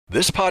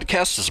This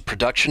podcast is a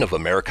production of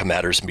America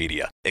Matters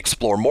Media.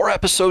 Explore more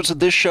episodes of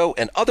this show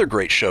and other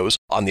great shows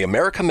on the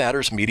America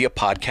Matters Media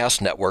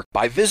Podcast Network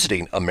by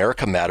visiting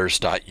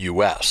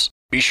americamatters.us.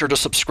 Be sure to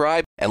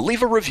subscribe and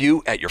leave a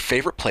review at your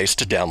favorite place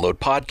to download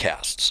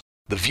podcasts.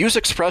 The views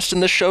expressed in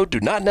this show do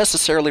not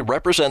necessarily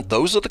represent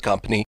those of the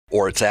company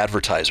or its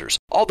advertisers,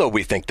 although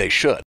we think they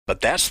should.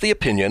 But that's the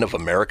opinion of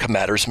America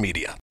Matters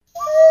Media.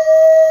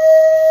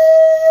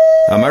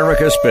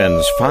 America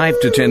spends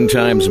 5 to 10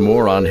 times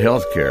more on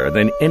healthcare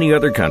than any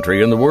other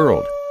country in the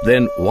world.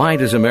 Then why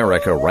does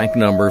America rank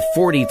number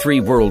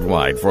 43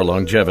 worldwide for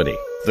longevity?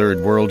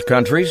 Third world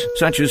countries,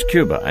 such as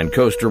Cuba and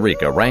Costa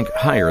Rica, rank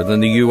higher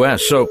than the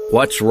U.S. So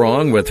what's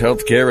wrong with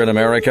healthcare in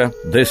America?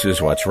 This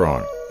is what's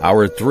wrong.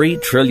 Our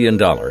 $3 trillion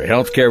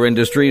healthcare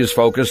industry is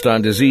focused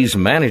on disease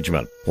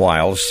management,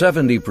 while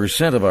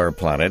 70% of our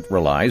planet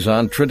relies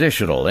on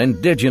traditional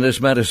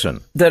indigenous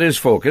medicine that is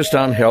focused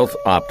on health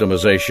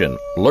optimization.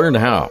 Learn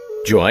how.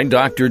 Join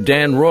Dr.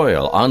 Dan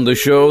Royal on the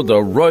show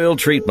The Royal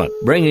Treatment,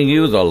 bringing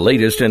you the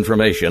latest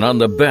information on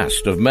the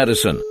best of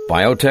medicine,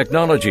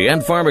 biotechnology,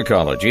 and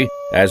pharmacology,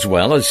 as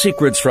well as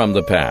secrets from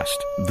the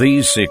past.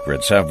 These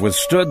secrets have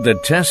withstood the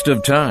test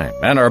of time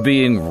and are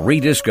being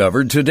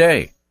rediscovered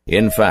today.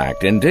 In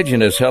fact,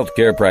 indigenous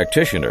healthcare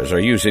practitioners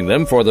are using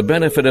them for the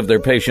benefit of their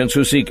patients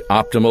who seek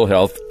optimal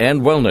health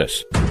and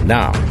wellness.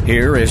 Now,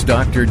 here is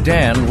Dr.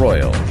 Dan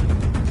Royal.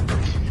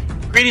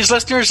 Greetings,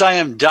 listeners. I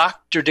am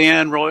Dr.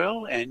 Dan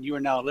Royal, and you are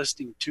now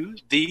listening to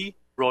The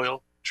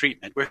Royal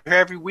Treatment. We're here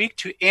every week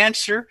to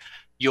answer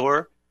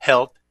your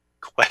health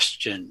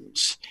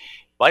questions.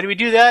 Why do we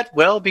do that?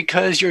 Well,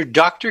 because your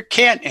doctor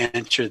can't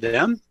answer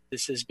them.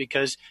 This is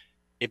because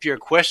if your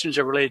questions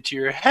are related to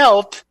your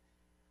health,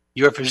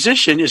 your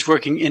physician is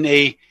working in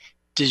a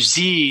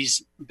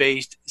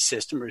disease-based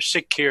system or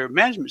sick care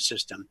management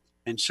system.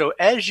 And so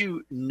as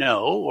you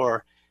know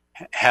or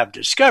have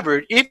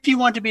discovered, if you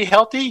want to be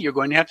healthy, you're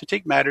going to have to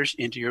take matters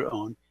into your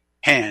own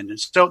hand. And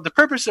so the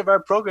purpose of our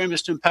program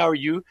is to empower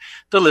you,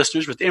 the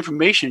listeners, with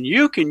information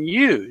you can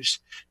use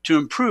to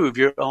improve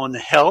your own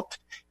health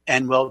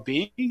and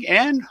well-being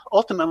and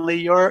ultimately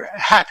your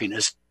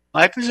happiness.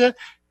 Life is a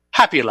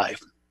happy life.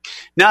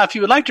 Now, if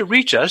you would like to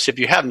reach us, if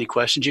you have any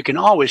questions, you can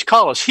always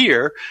call us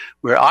here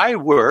where I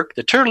work,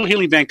 the Turtle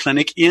Healing Band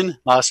Clinic in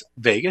Las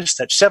Vegas.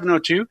 That's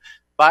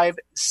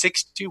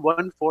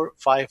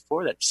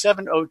 702-562-1454. That's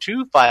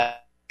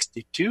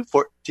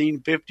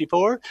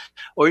 702-562-1454.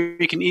 Or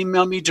you can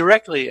email me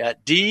directly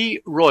at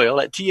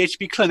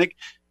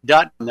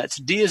droyal@thbclinic.com. That's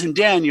D as in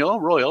Daniel,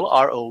 Royal,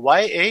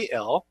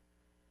 R-O-Y-A-L,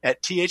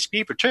 at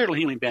THB for Turtle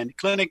Healing Band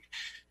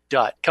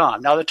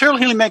Clinic.com. Now, the Turtle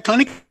Healing Band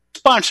Clinic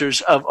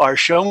sponsors of our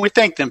show, and we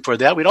thank them for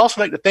that. We'd also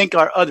like to thank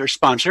our other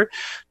sponsor,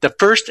 the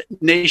First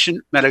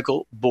Nation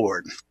Medical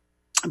Board.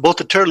 Both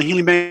the Turtle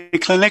Healing Band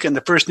Clinic and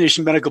the First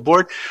Nation Medical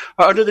Board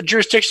are under the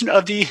jurisdiction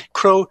of the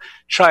Crow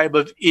Tribe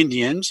of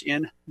Indians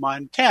in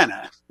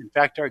Montana. In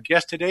fact, our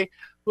guest today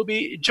will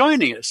be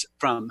joining us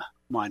from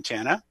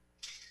Montana.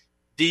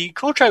 The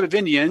Crow Tribe of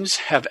Indians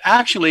have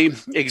actually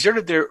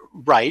exerted their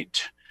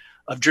right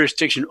of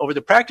jurisdiction over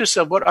the practice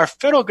of what our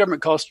federal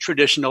government calls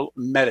traditional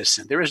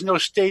medicine. There is no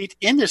state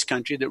in this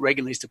country that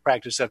regulates the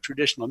practice of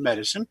traditional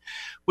medicine,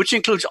 which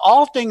includes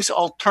all things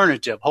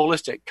alternative,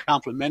 holistic,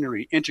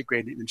 complementary,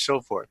 integrated, and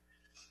so forth.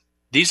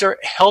 These are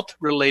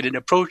health-related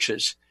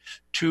approaches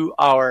to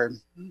our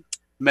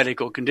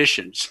medical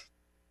conditions,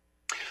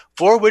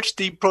 for which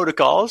the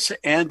protocols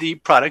and the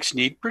products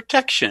need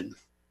protection.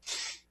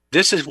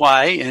 This is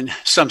why in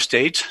some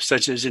states,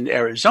 such as in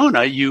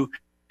Arizona, you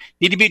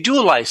need to be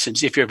dual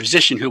licensed if you're a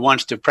physician who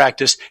wants to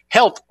practice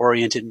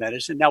health-oriented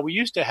medicine. Now, we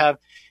used to have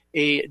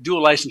a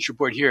dual licensure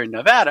board here in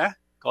Nevada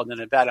called the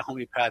Nevada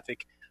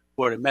Homeopathic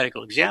Board of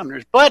Medical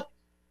Examiners, but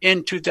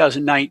in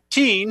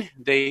 2019,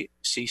 they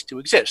ceased to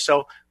exist.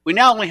 So we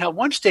now only have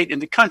one state in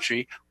the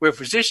country where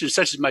physicians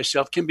such as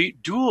myself can be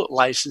dual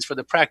licensed for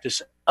the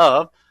practice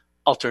of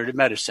alternative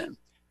medicine.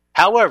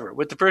 However,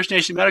 with the First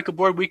Nation Medical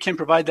Board, we can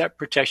provide that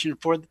protection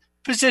for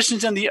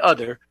physicians in the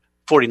other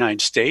 49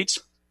 states.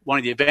 One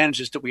of the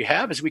advantages that we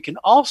have is we can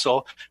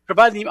also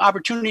provide them the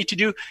opportunity to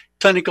do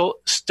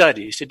clinical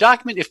studies to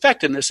document the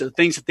effectiveness of the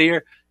things that they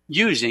are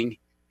using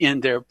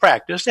in their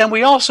practice. And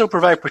we also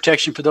provide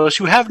protection for those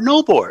who have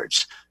no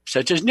boards,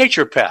 such as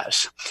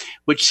naturopaths,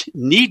 which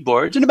need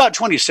boards in about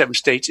 27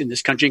 states in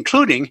this country,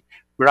 including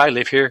where I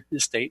live here in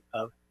the state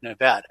of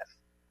Nevada.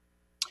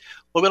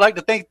 Well, we'd like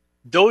to thank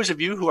those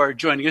of you who are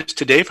joining us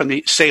today from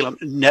the Salem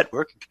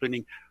Network,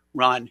 including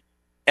Ron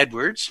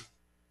Edwards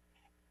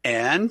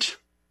and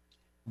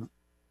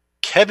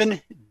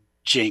Kevin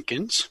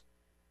Jenkins,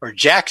 or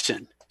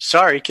Jackson.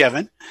 Sorry,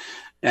 Kevin.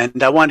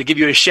 And I wanted to give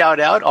you a shout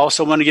out.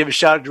 Also want to give a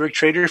shout out to Rick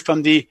Trader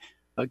from the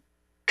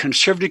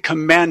Conservative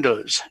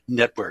Commandos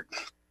Network.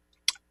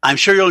 I'm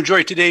sure you'll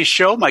enjoy today's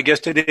show. My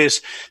guest today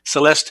is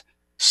Celeste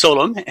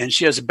Solom, and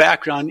she has a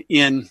background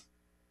in,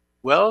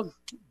 well,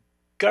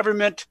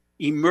 government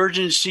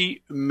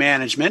emergency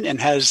management and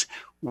has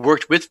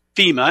worked with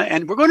FEMA.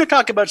 And we're going to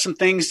talk about some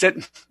things that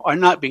are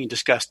not being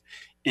discussed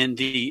in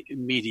the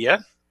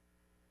media.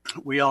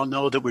 We all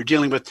know that we're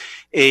dealing with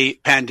a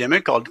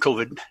pandemic called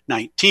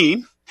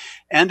COVID-19,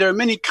 and there are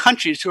many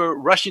countries who are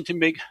rushing to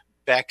make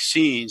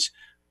vaccines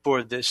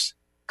for this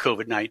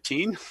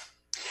COVID-19.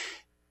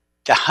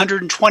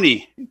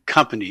 120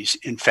 companies,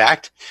 in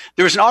fact.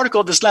 There was an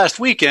article this last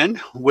weekend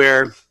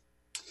where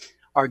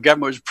our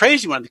government was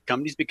praising one of the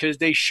companies because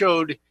they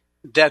showed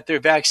that their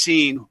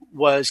vaccine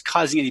was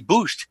causing a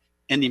boost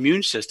in the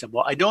immune system.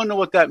 Well, I don't know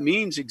what that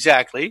means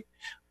exactly,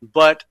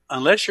 but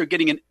unless you're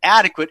getting an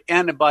adequate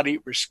antibody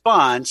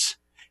response,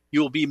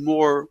 you'll be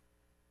more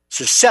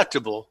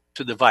susceptible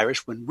to the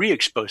virus when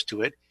re-exposed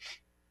to it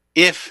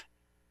if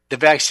the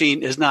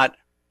vaccine is not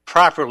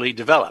properly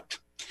developed.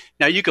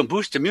 Now, you can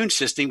boost the immune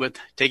system with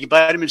taking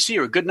vitamin C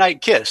or a good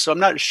night kiss. So I'm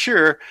not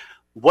sure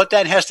what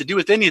that has to do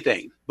with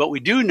anything. But we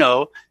do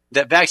know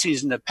that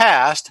vaccines in the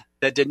past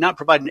that did not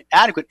provide an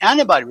adequate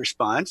antibody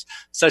response,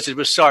 such as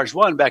with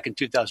SARS-1 back in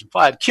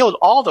 2005, killed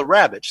all the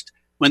rabbits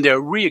when they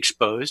were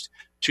re-exposed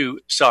to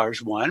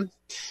SARS-1.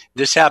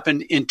 This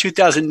happened in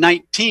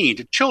 2019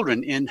 to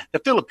children in the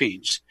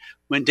Philippines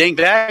when dengue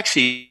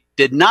vaccine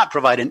did not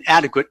provide an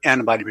adequate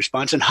antibody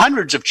response, and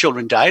hundreds of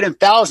children died and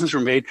thousands were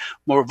made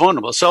more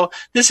vulnerable. So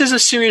this is a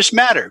serious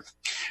matter.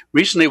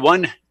 Recently,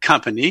 one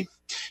company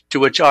to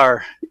which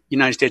our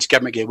United States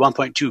government gave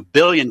 $1.2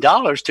 billion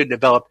to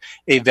develop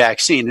a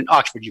vaccine in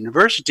Oxford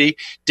University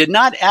did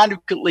not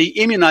adequately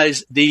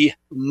immunize the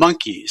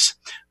monkeys,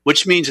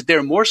 which means that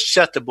they're more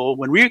susceptible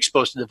when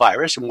re-exposed to the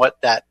virus. And what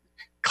that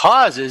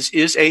causes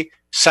is a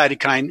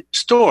cytokine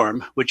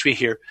storm, which we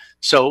hear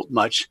so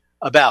much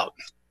about.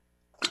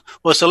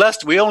 Well,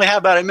 Celeste, we only have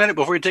about a minute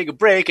before we take a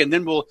break, and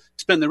then we'll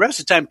spend the rest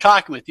of the time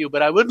talking with you.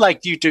 But I would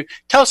like you to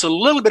tell us a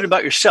little bit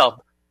about yourself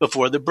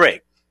before the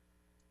break.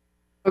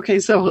 Okay,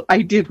 so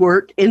I did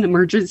work in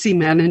emergency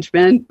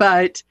management,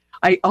 but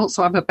I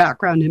also have a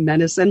background in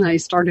medicine. I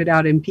started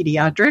out in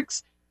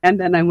pediatrics, and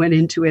then I went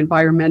into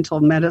environmental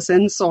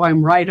medicine, so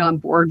I'm right on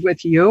board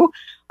with you.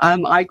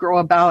 I grow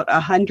about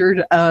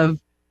 100 of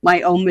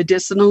my own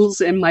medicinals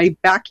in my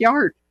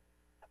backyard.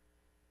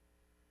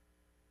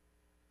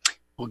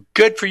 Well,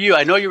 good for you.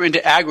 I know you're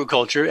into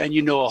agriculture and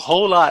you know a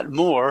whole lot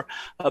more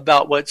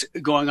about what's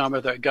going on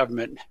with our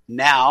government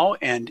now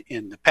and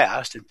in the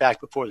past. In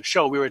fact, before the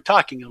show, we were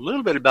talking a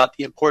little bit about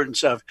the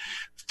importance of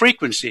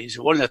frequencies.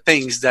 One of the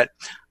things that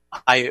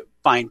I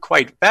find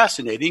quite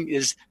fascinating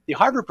is the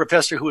Harvard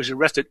professor who was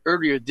arrested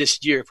earlier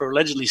this year for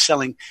allegedly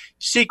selling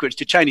secrets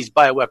to Chinese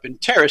bioweapon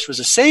terrorists was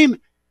the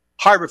same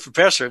Harvard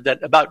professor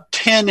that about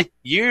 10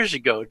 years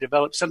ago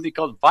developed something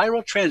called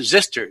viral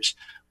transistors.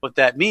 What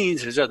that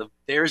means is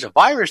there's a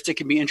virus that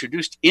can be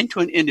introduced into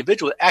an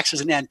individual that acts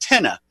as an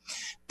antenna.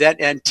 That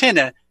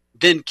antenna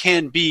then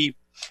can be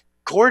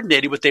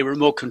coordinated with a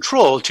remote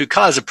control to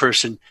cause a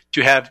person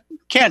to have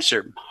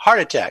cancer,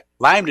 heart attack,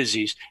 Lyme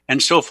disease,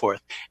 and so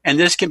forth. And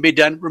this can be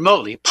done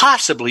remotely,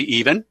 possibly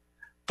even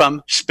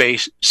from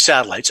space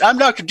satellites. I'm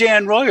Dr.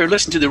 Dan Roy. You're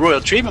listening to The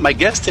Royal Treatment. My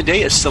guest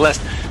today is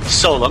Celeste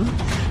Solum,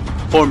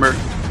 former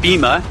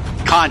FEMA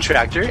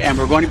contractor, and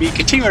we're going to be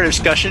continuing our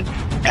discussion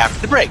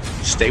after the break.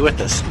 Stay with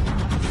us.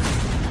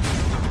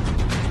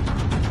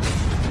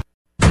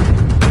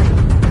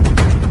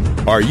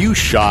 Are you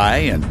shy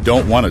and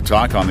don't want to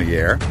talk on the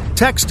air?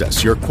 Text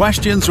us your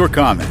questions or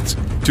comments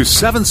to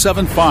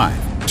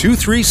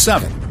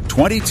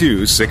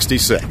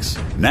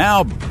 775-237-2266.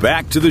 Now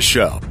back to the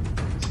show.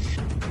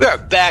 We are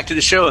back to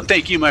the show, and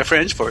thank you, my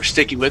friends, for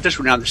sticking with us.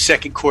 We're now in the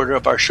second quarter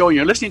of our show, and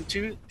you're listening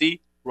to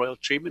the Royal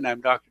Treatment.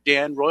 I'm Dr.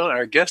 Dan Royal, and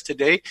our guest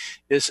today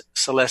is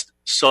Celeste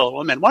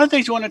Solum. And one of the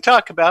things we want to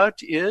talk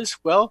about is,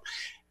 well,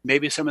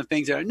 maybe some of the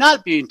things that are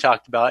not being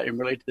talked about and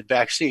related to the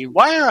vaccine.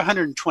 Why are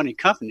 120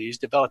 companies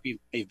developing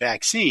a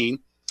vaccine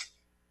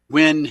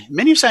when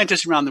many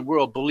scientists around the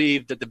world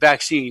believe that the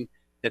vaccine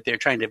that they're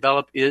trying to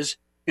develop is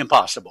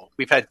impossible?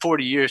 We've had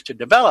 40 years to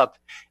develop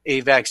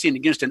a vaccine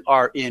against an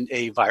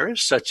RNA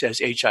virus, such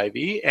as HIV,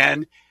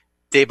 and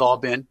they've all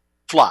been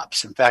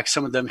flops. In fact,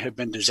 some of them have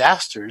been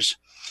disasters.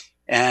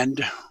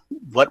 And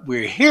what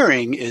we're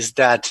hearing is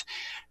that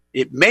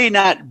it may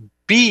not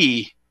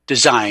be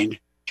designed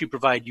to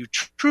provide you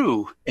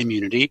true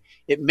immunity.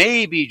 It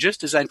may be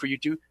just designed for you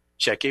to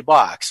check a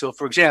box. So,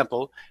 for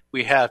example,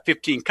 we have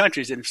 15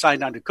 countries that have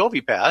signed on to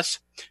CoviPass.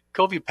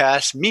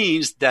 CoviPass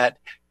means that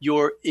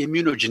your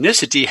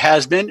immunogenicity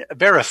has been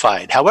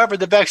verified. However,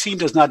 the vaccine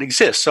does not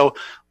exist. So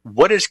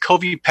what is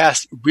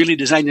CoviPass really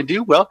designed to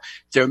do? Well,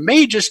 there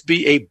may just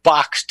be a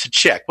box to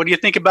check. What do you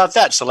think about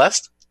that,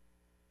 Celeste?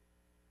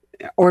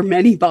 Or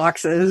many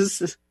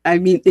boxes. I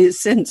mean,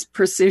 since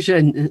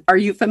precision, are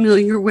you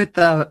familiar with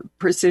the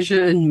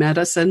precision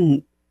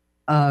medicine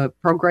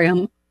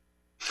program?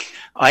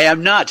 I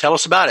am not. Tell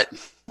us about it.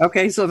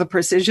 Okay, so the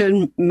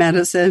precision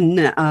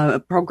medicine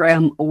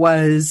program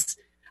was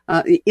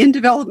in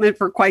development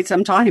for quite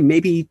some time,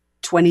 maybe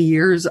 20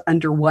 years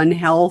under One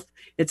Health.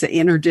 It's an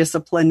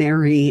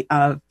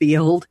interdisciplinary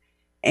field,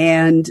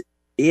 and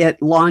it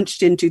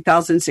launched in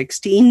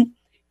 2016.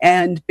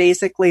 And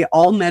basically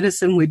all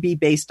medicine would be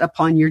based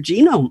upon your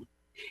genome.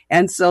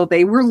 And so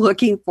they were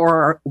looking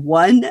for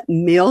 1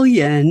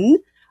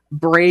 million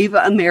brave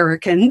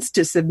Americans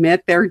to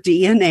submit their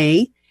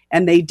DNA,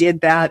 and they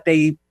did that.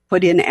 They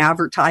put in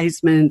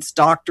advertisements,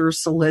 doctors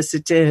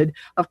solicited.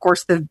 Of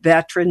course, the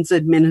Veterans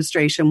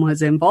Administration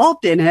was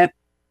involved in it.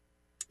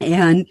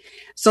 And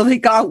so they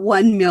got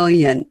 1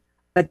 million,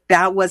 but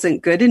that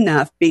wasn't good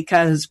enough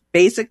because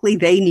basically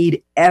they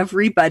need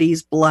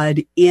everybody's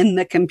blood in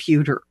the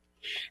computer,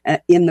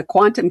 in the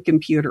quantum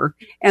computer.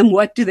 And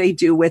what do they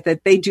do with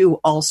it? They do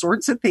all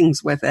sorts of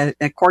things with it.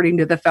 According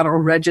to the Federal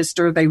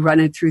Register, they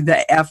run it through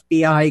the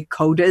FBI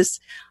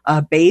CODIS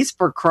base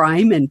for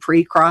crime and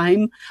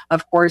pre-crime.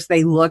 Of course,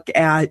 they look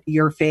at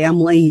your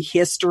family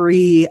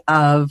history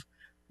of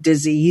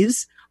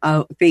disease,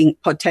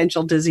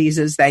 potential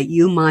diseases that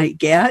you might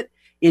get.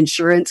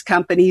 Insurance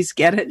companies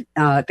get it.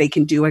 They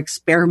can do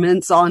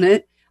experiments on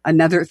it.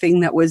 Another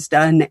thing that was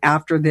done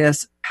after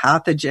this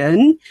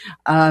pathogen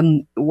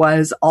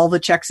was all the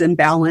checks and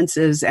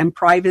balances and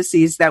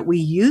privacies that we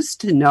used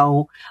to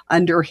know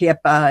under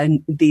HIPAA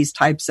and these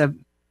types of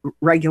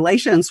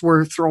regulations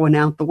were thrown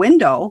out the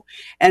window.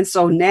 And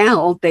so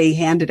now they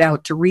hand it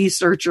out to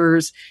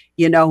researchers,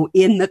 in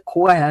the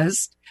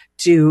quest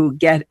to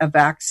get a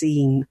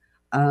vaccine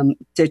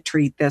to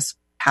treat this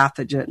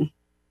pathogen.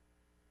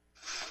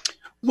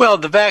 Well,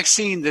 the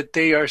vaccine that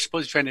they are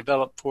supposed to try and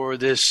develop for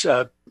this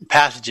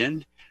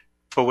pathogen,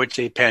 for which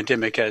a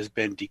pandemic has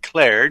been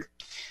declared,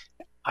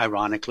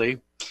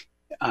 ironically,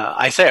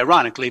 I say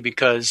ironically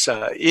because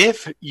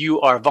if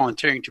you are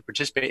volunteering to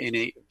participate in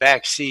a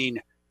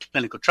vaccine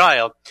clinical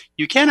trial,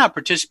 you cannot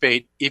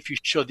participate if you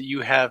show that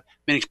you have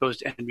been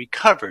exposed and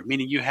recovered,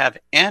 meaning you have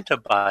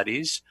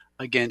antibodies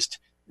against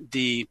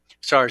the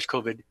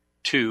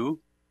SARS-CoV-2.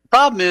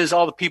 Problem is,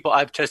 all the people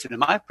I've tested in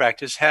my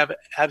practice have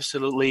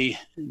absolutely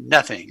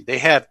nothing. They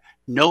have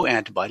no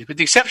antibodies, with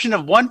the exception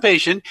of one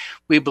patient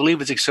we believe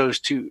was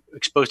exposed to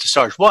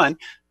SARS-1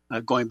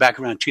 going back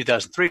around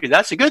 2003.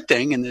 That's a good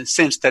thing in the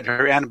sense that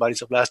her antibodies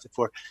have lasted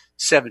for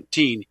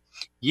 17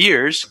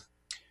 years.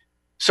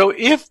 So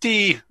if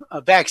the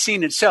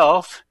vaccine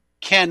itself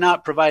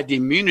cannot provide the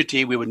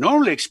immunity we would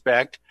normally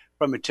expect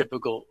from a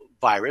typical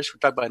virus, we're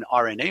talking about an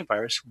RNA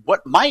virus,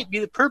 what might be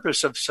the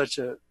purpose of such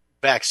a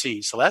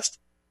vaccine, Celeste?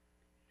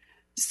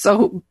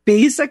 So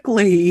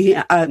basically,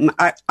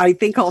 I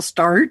think I'll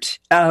start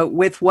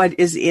with what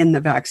is in the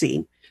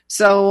vaccine.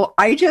 So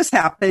I just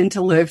happen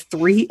to live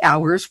 3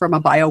 hours from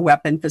a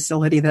bioweapon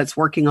facility that's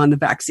working on the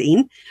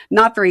vaccine.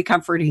 Not very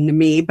comforting to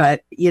me,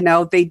 but,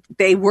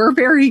 they were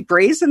very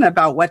brazen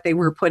about what they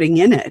were putting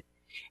in it.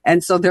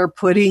 And so they're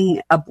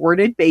putting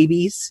aborted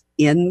babies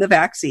in the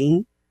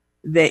vaccine,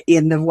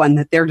 in the one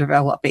that they're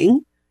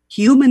developing,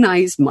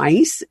 humanized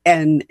mice,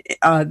 and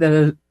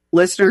the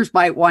listeners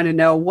might want to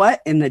know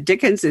what in the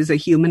dickens is a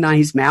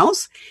humanized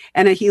mouse.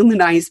 And a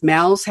humanized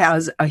mouse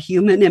has a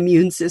human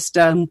immune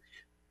system,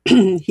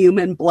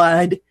 human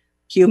blood,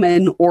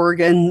 human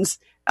organs.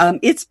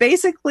 It's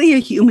basically a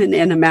human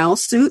in a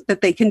mouse suit that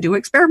they can do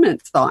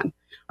experiments on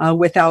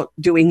without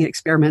doing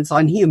experiments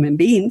on human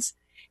beings.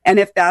 And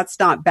if that's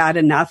not bad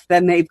enough,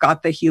 then they've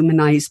got the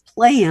humanized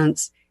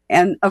plants.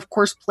 And of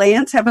course,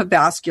 plants have a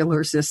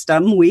vascular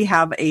system. We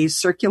have a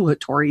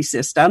circulatory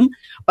system,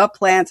 but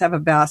plants have a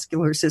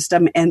vascular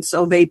system. And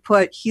so they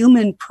put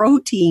human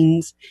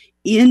proteins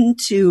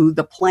into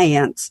the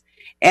plants.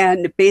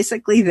 And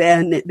basically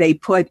then they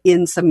put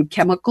in some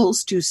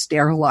chemicals to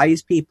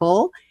sterilize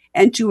people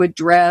and to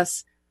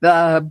address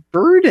the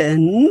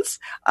burdens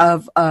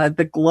of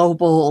the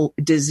global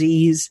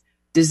diseases,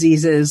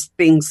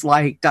 things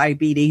like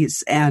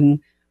diabetes and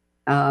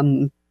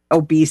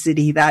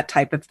obesity, that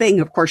type of thing.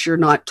 Of course, you're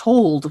not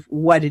told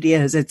what it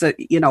is. It's a,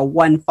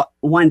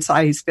 one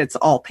size fits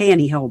all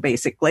pantyhose,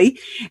 basically.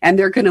 And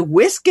they're going to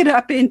whisk it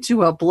up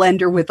into a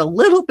blender with a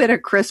little bit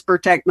of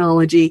CRISPR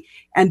technology.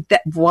 And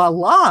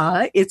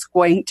voila, it's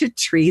going to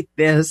treat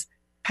this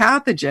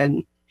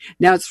pathogen.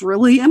 Now, it's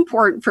really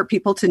important for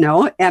people to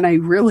know, and I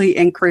really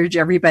encourage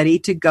everybody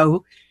to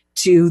go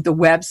to the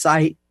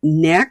website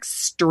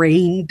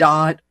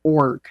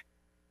nextstrain.org.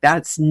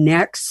 That's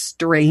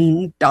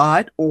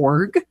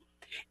nextstrain.org.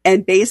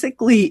 And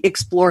basically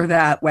explore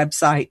that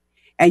website.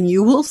 And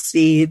you will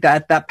see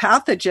that the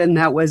pathogen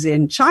that was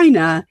in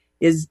China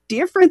is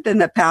different than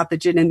the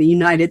pathogen in the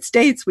United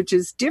States, which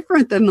is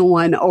different than the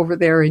one over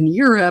there in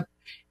Europe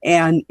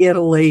and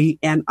Italy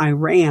and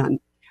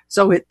Iran.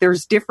 So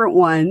there's different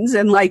ones.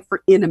 And like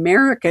in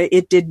America,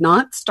 it did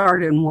not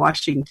start in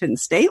Washington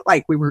State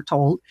like we were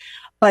told.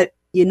 But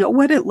you know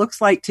what it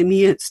looks like to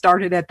me? It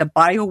started at the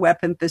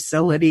bioweapon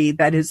facility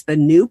that is the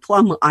New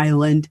Plum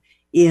Island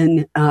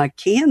in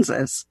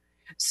Kansas.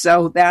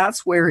 So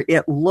that's where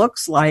it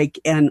looks like,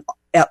 and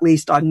at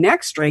least on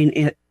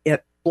NextStrain,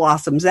 it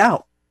blossoms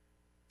out.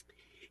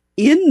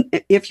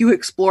 If you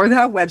explore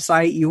that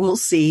website, you will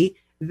see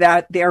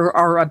that there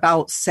are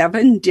about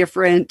 7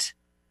 different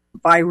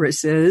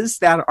viruses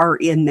that are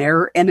in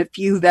there and a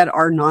few that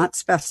are not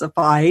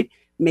specified.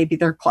 Maybe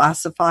they're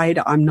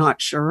classified, I'm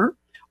not sure,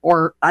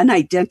 or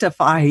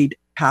unidentified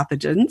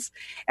pathogens.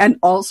 And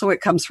also it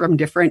comes from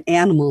different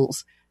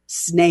animals,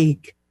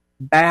 snake,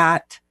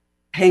 bat,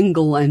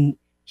 pangolin,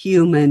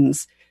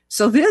 humans.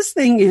 So this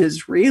thing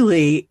is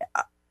really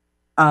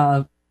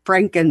a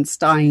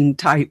Frankenstein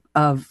type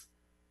of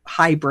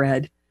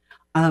hybrid.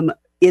 In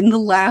the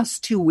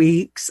last 2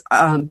 weeks,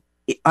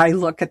 I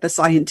look at the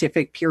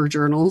scientific peer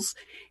journals,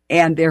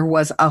 and there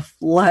was a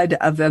flood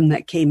of them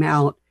that came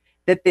out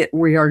that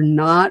we are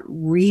not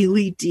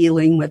really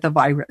dealing with a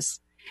virus,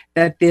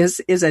 that this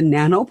is a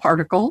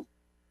nanoparticle,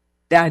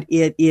 that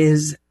it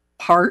is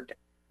part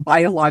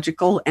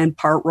biological and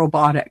part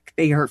robotic.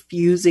 They are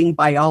fusing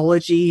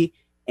biology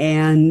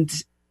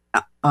and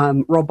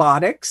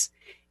robotics.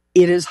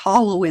 It is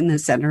hollow in the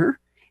center,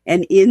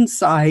 and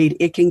inside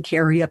it can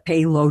carry a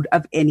payload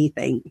of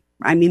anything.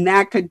 I mean,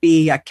 that could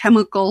be a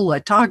chemical,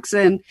 a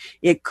toxin.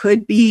 It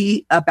could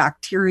be a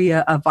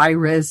bacteria, a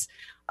virus.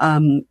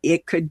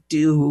 It could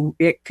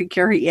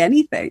carry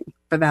anything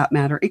for that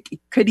matter. It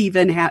could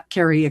even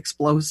carry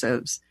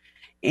explosives.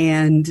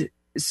 And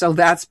so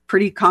that's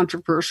pretty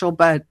controversial.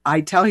 But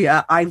I tell you,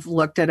 I've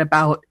looked at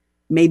about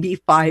maybe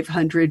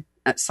 500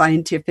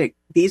 scientific,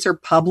 these are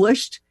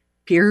published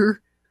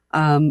peer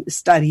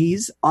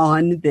studies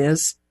on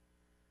this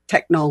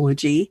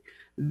technology.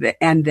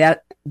 And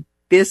that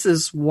this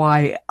is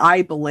why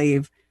I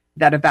believe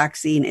that a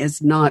vaccine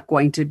is not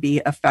going to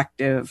be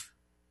effective,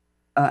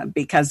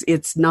 because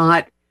it's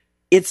not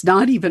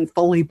even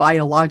fully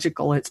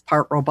biological. It's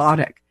part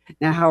robotic.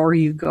 Now, how are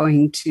you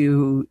going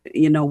to,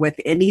 with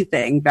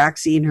anything,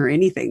 vaccine or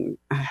anything,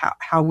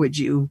 how would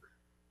you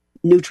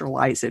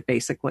neutralize it,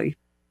 basically?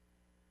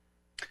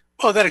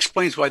 Well, that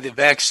explains why the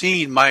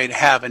vaccine might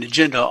have an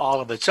agenda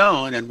all of its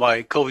own, and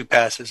why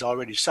COVIPass is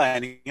already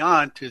signing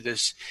on to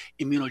this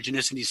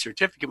immunogenicity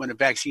certificate when a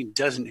vaccine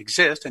doesn't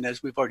exist. And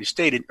as we've already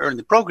stated earlier in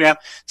the program,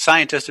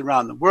 scientists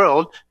around the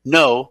world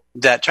know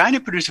that trying to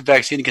produce a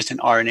vaccine against an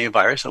RNA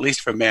virus, at least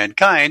for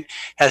mankind,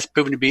 has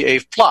proven to be a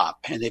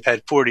flop, and they've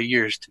had 40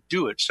 years to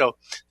do it. So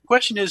the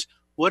question is,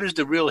 what is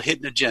the real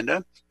hidden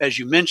agenda? As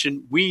you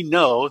mentioned, we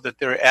know that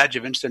there are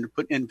adjuvants that are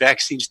put in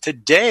vaccines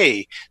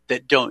today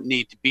that don't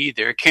need to be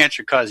there,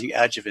 cancer-causing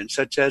adjuvants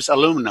such as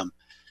aluminum,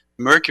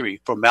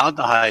 mercury,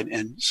 formaldehyde,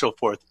 and so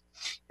forth.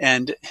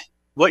 And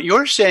what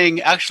you're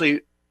saying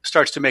actually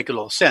starts to make a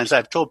little sense.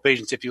 I've told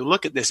patients, if you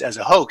look at this as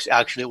a hoax,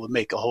 actually it will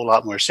make a whole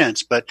lot more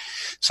sense. But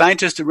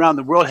scientists around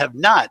the world have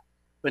not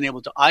been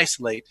able to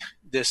isolate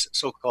this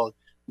so-called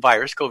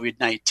virus,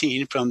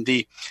 COVID-19, from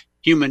the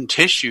human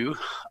tissue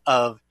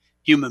of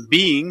human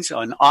beings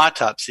on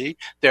autopsy.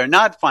 They're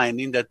not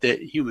finding that the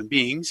human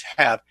beings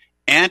have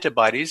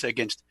antibodies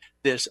against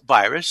this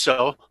virus.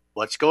 So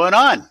what's going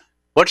on?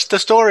 What's the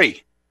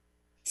story?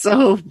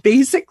 So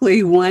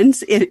basically,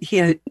 once it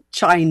hit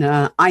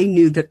China, I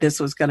knew that this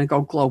was going to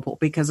go global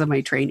because of my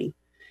training.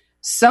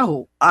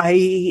 So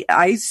I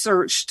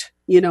searched,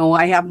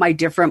 I have my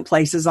different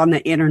places on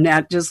the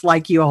internet, just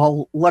like you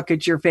all look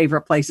at your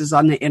favorite places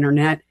on the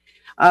internet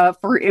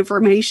for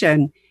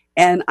information.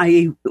 And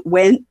I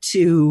went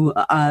to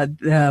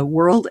the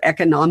World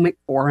Economic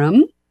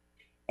Forum.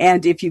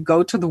 And if you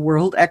go to the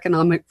World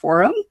Economic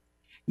Forum,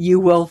 you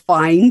will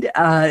find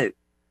a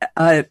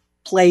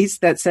place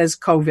that says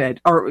COVID,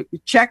 or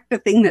check the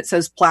thing that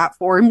says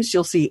platforms.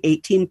 You'll see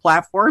 18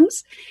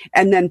 platforms,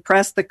 and then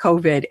press the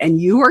COVID. And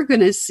you are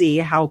going to see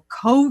how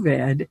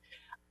COVID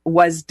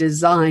was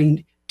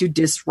designed to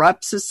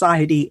disrupt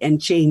society and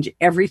change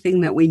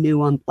everything that we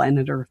knew on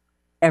planet Earth.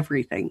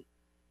 Everything.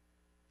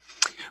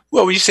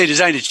 Well, when you say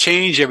designed to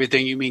change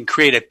everything, you mean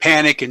create a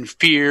panic and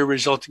fear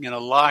resulting in a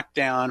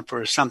lockdown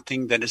for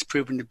something that has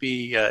proven to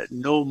be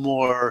no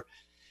more,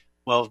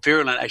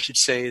 virulent, I should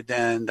say,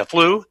 than the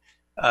flu.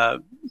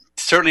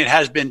 Certainly it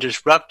has been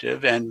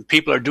disruptive, and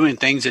people are doing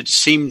things that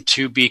seem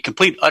to be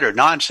complete, utter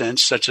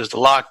nonsense, such as the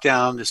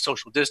lockdown, the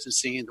social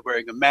distancing, the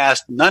wearing a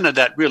mask. None of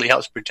that really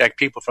helps protect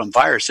people from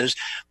viruses.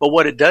 But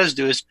what it does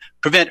do is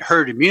prevent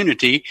herd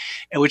immunity,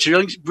 and which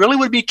really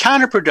would be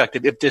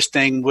counterproductive if this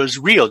thing was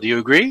real. Do you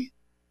agree?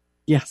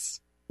 Yes.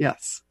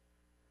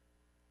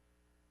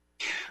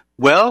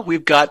 Well,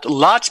 we've got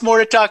lots more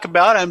to talk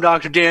about. I'm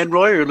Dr. Dan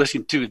Roy. You're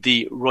listening to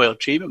The Royal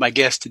Treatment. My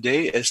guest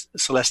today is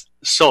Celeste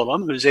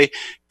Solum, who's a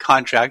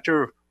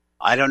contractor.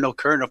 I don't know,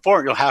 current or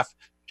foreign. You'll have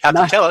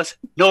to tell us.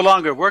 No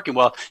longer working.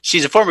 Well,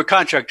 she's a former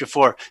contractor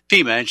for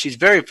FEMA, and she's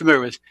very familiar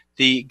with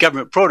the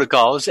government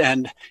protocols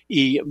and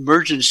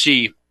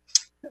emergency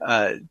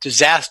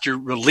disaster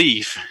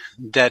relief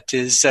that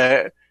is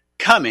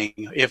coming,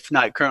 if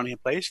not currently in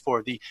place,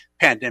 for the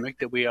pandemic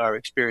that we are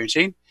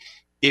experiencing.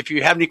 If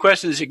you have any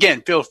questions,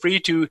 again, feel free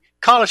to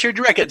call us here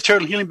directly at the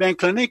Turtle Healing Band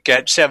Clinic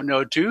at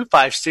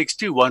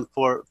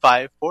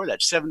 702-562-1454.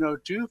 That's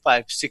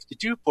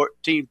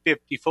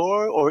 702-562-1454.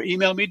 Or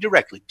email me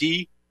directly,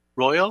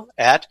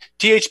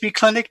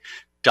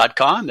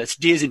 droyal@thbclinic.com. That's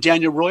D as in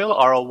Daniel Royal,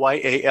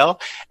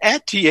 ROYAL,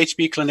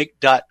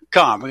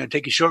 @thbclinic.com. We're going to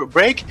take a short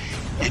break,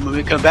 and when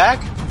we come back,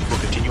 we'll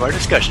continue our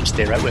discussion.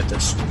 Stay right with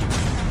us.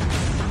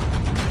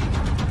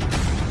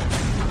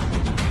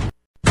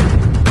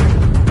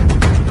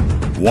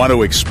 Want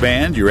to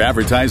expand your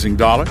advertising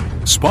dollar?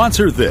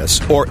 Sponsor this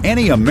or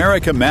any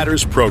America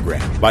Matters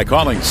program by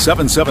calling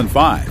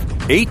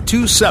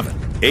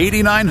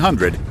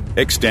 775-827-8900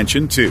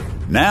 extension 2.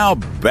 Now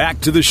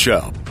back to the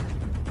show.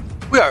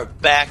 We are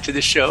back to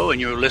the show, and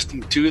you're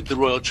listening to The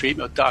Royal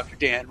Treatment with Dr.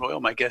 Dan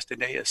Royal. My guest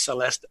today is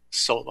Celeste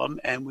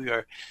Solum, and we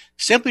are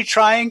simply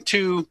trying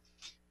to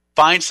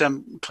find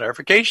some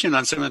clarification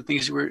on some of the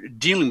things we're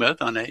dealing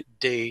with on a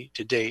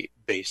day-to-day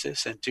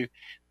basis and to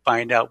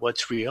find out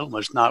what's real and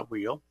what's not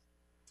real.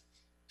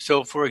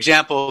 So, for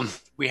example,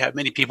 we have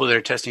many people that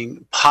are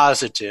testing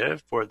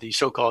positive for the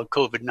so-called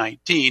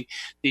COVID-19.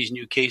 These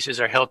new cases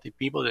are healthy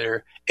people that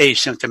are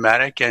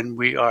asymptomatic, and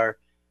we are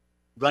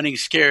running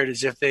scared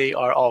as if they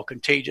are all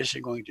contagious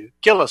and going to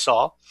kill us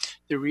all.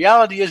 The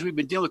reality is we've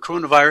been dealing with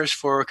coronavirus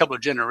for a couple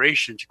of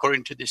generations,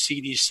 according to the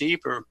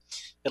CDC, for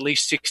at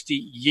least 60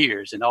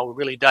 years. And all we're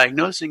really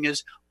diagnosing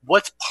is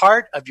what's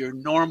part of your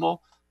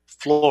normal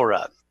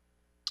flora.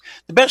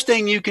 The best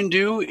thing you can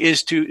do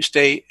is to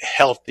stay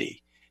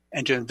healthy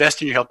and to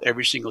invest in your health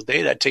every single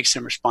day. That takes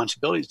some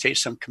responsibility, it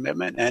takes some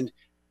commitment, and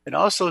it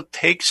also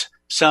takes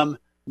some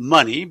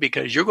money,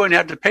 because you're going to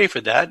have to pay for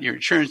that. Your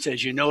insurance,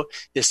 as you know,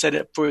 is set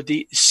up for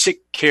the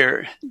sick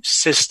care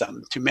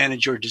system to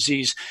manage your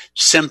disease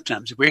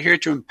symptoms. We're here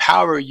to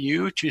empower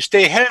you to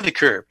stay ahead of the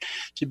curve,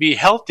 to be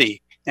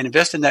healthy and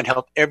invest in that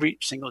health every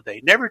single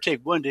day. Never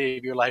take one day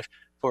of your life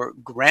for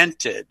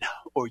granted,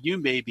 or you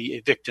may be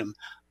a victim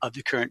of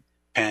the current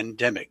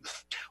pandemic.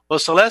 Well,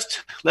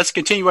 Celeste, let's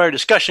continue our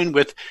discussion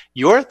with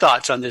your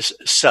thoughts on this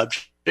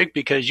subject,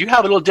 because you have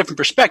a little different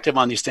perspective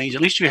on these things.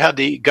 At least you have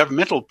the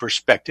governmental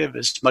perspective,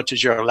 as much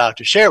as you're allowed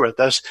to share with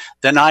us,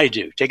 than I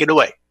do. Take it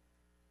away.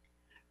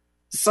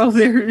 So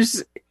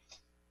there's,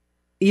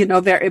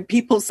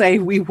 people say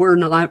we were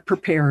not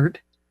prepared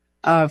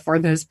for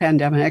this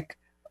pandemic.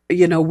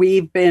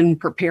 We've been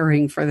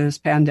preparing for this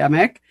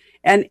pandemic.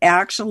 And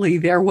actually,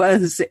 there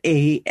was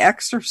a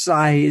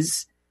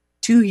exercise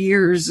 2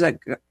 years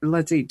ago,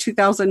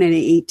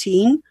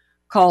 2018,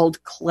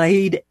 called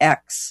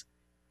CLADE-X.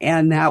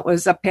 And that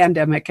was a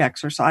pandemic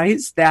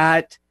exercise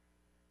that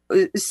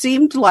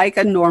seemed like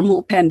a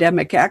normal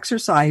pandemic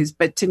exercise.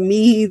 But to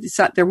me,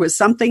 there was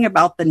something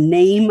about the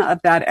name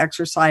of that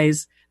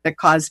exercise that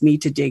caused me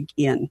to dig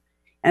in.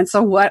 And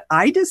so what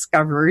I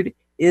discovered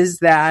is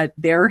that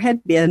there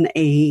had been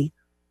a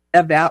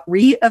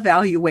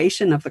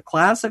reevaluation of the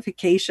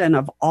classification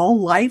of all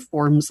life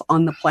forms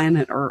on the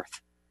planet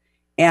Earth.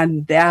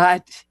 And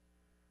that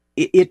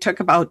it took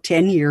about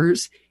 10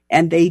 years,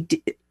 and they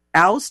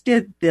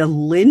ousted the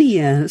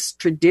Linnaeus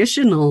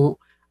traditional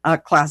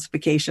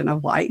classification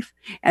of life,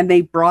 and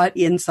they brought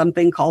in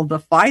something called the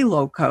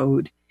Philo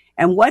Code.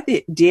 And what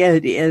it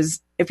did is,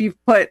 if you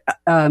put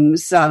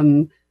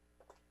some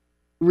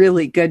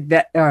really good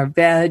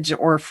veg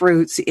or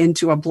fruits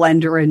into a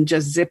blender and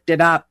just zipped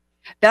it up,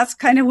 that's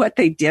kind of what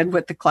they did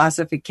with the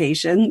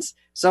classifications.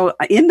 So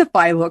in the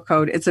Philo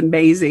Code, it's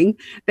amazing.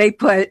 They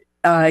put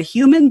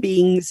human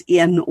beings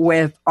in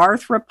with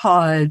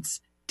arthropods,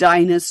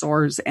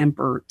 dinosaurs, and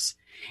birds.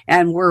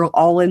 And we're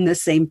all in the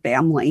same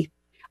family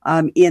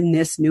in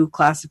this new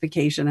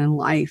classification in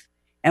life.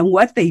 And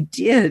what they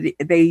did,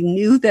 they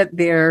knew that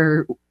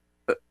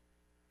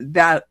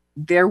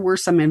there were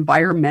some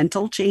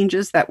environmental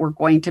changes that were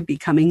going to be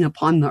coming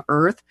upon the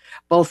Earth,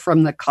 both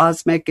from the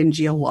cosmic and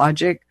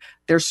geologic.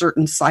 There's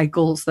certain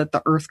cycles that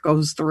the Earth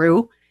goes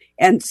through.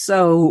 And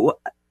so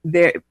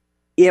it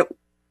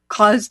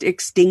caused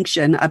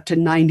extinction. Up to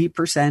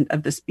 90%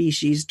 of the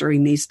species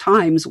during these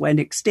times went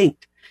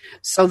extinct.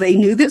 So they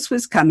knew this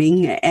was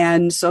coming,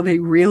 and so they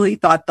really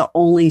thought the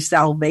only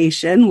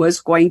salvation was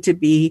going to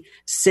be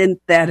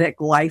synthetic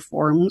life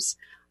forms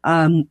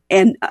and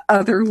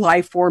other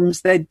life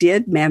forms that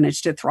did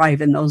manage to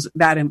thrive in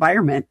that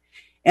environment.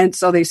 And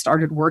so they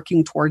started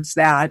working towards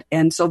that.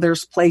 And so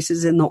there's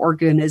places in the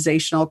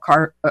organizational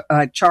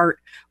chart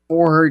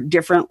for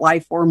different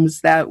life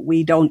forms that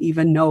we don't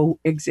even know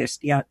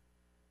exist yet.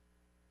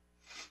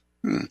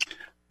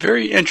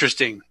 Very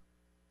interesting.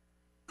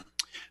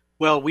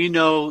 Well, we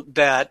know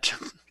that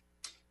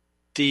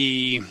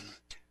the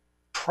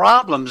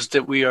problems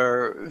that we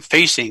are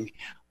facing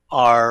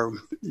are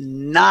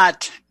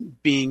not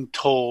being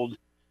told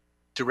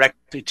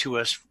directly to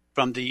us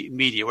from the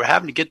media. We're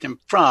having to get them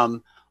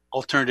from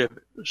alternative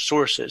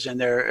sources,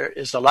 and there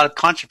is a lot of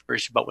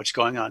controversy about what's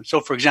going on. So,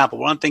 for example,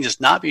 one of the things that's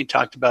not being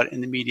talked about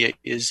in the media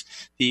is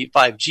the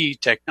 5G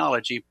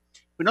technology.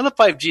 We know that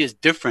 5G is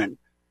different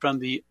from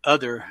the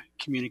other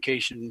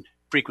communication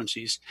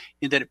frequencies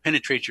in that it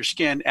penetrates your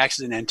skin,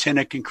 acts as an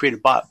antenna, can create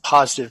a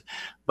positive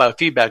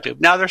biofeedback loop.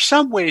 Now, there's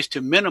some ways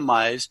to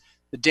minimize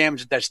the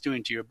damage that that's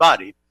doing to your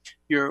body.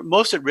 You're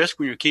most at risk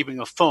when you're keeping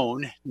a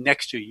phone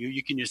next to you.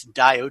 You can use a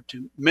diode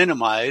to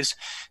minimize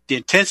the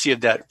intensity of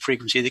that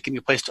frequency that can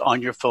be placed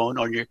on your phone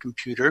or your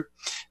computer.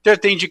 There are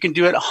things you can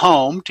do at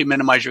home to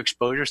minimize your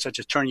exposure, such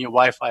as turning your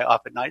Wi-Fi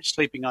off at night,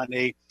 sleeping on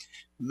a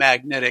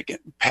magnetic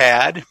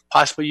pad,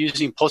 possibly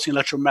using pulsing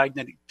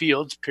electromagnetic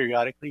fields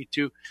periodically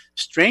to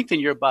strengthen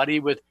your body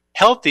with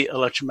healthy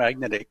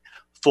electromagnetic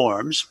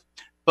forms.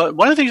 But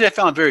one of the things I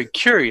found very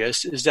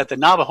curious is that the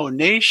Navajo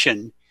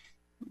Nation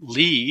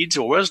leads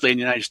or was leading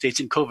the United States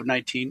in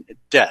COVID-19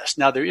 deaths.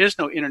 Now, there is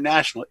no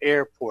international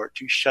airport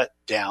to shut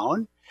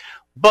down,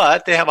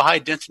 but they have a high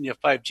density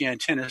of 5G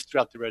antennas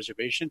throughout the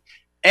reservation,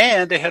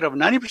 and they had over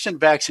 90%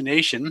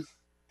 vaccination,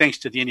 thanks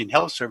to the Indian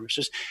Health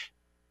Services,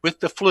 with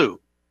the flu,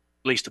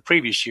 at least the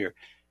previous year.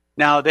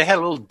 Now, they had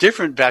a little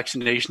different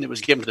vaccination that was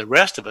given to the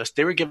rest of us.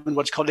 They were given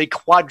what's called a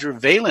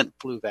quadrivalent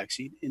flu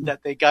vaccine, in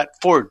that they got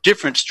 4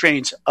 different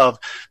strains of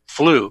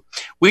flu.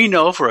 We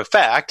know for a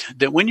fact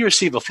that when you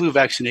receive a flu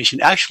vaccination,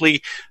 it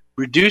actually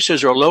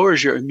reduces or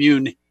lowers your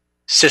immune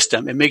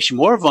system. It makes you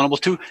more vulnerable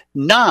to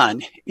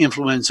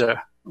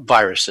non-influenza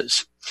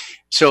viruses.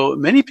 So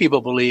many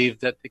people believe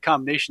that the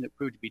combination that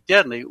proved to be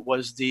deadly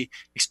was the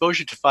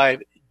exposure to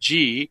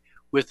 5G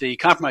with the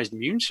compromised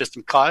immune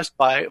system caused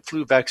by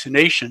flu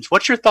vaccinations.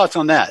 What's your thoughts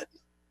on that?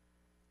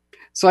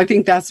 So I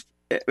think that's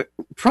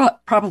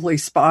probably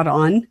spot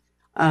on.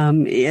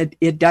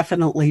 It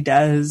definitely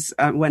does.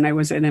 When I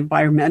was in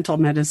environmental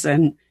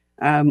medicine,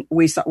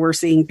 we're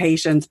seeing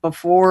patients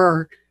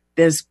before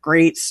this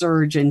great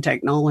surge in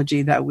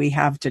technology that we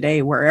have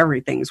today, where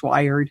everything's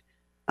wired.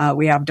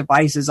 We have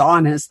devices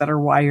on us that are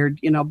wired.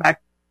 You know,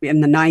 back in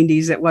the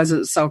 90s, it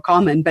wasn't so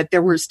common, but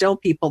there were still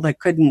people that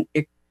couldn't,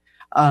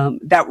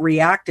 that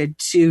reacted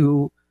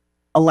to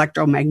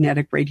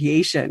electromagnetic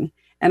radiation.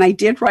 And I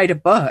did write a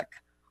book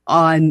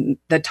on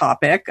the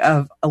topic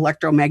of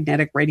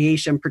electromagnetic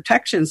radiation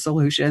protection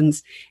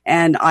solutions.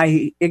 And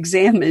I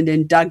examined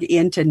and dug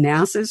into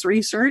NASA's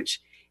research.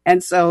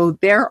 And so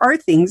there are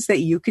things that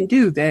you can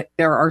do, that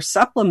there are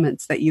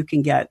supplements that you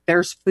can get.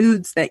 There's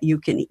foods that you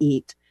can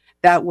eat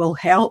that will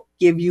help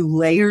give you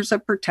layers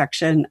of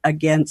protection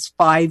against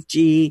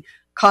 5G,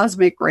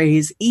 cosmic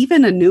rays,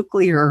 even a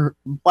nuclear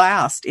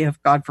blast,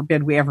 if God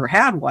forbid we ever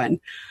had one.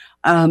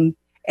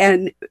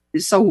 And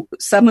so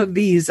some of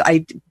these,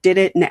 I did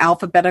it in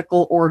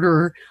alphabetical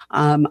order.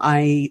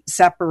 I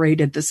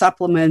separated the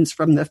supplements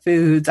from the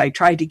foods. I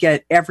tried to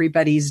get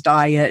everybody's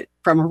diet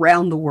from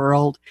around the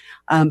world.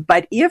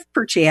 But if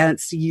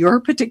perchance your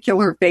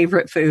particular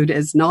favorite food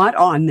is not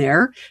on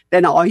there,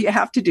 then all you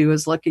have to do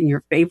is look in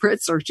your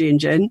favorite search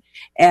engine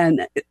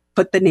and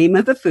put the name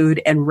of the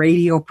food and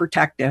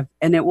radioprotective,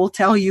 and it will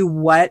tell you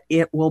what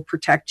it will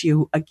protect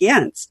you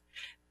against.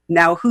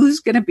 Now,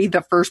 who's going to be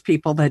the first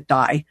people that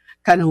die?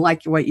 Kind of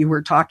like what you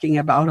were talking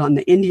about on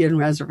the Indian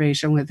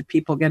reservation with the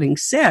people getting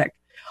sick,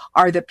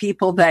 are the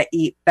people that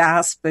eat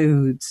fast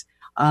foods,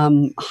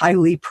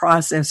 highly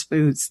processed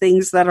foods,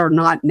 things that are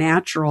not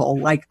natural,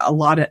 like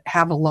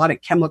have a lot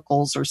of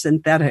chemicals or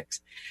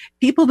synthetics.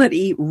 People that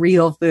eat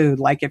real food,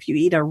 like if you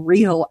eat a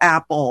real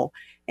apple,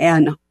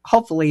 and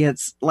hopefully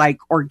it's like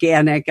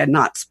organic and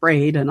not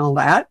sprayed and all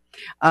that,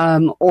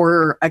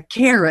 or a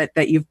carrot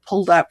that you've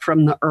pulled up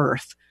from the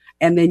earth,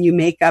 and then you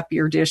make up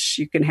your dish.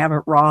 You can have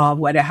it raw,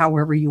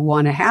 however you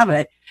want to have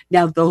it.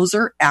 Now, those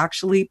are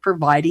actually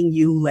providing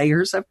you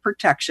layers of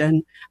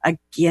protection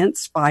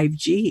against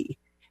 5G.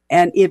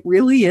 And it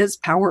really is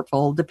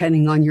powerful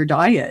depending on your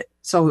diet.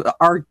 So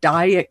our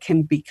diet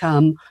can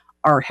become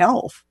our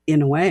health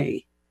in a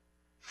way.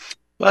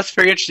 Well, that's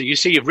very interesting. You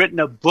see, you've written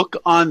a book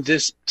on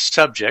this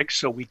subject,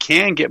 so we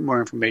can get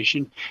more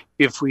information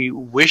if we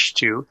wish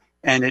to,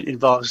 and it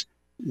involves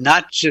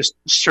not just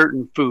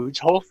certain foods,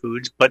 whole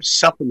foods, but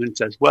supplements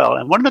as well.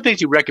 And one of the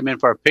things you recommend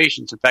for our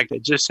patients, in fact, I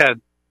just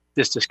had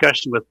this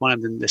discussion with one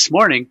of them this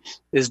morning,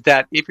 is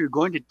that if you're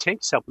going to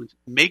take supplements,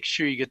 make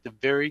sure you get the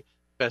very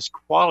best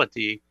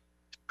quality,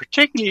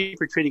 particularly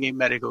for treating a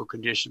medical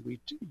condition.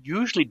 We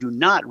usually do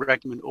not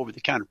recommend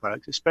over-the-counter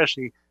products,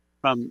 especially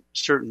from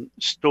certain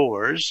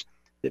stores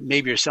that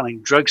maybe are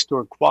selling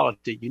drugstore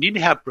quality. You need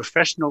to have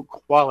professional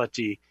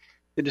quality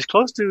that is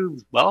close to,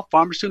 well,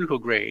 pharmaceutical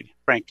grade,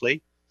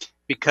 frankly,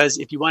 because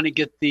if you want to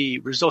get the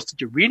results that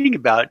you're reading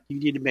about, you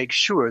need to make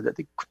sure that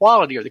the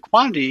quality or the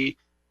quantity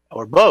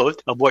or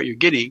both of what you're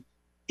getting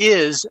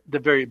is the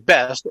very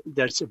best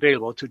that's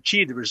available to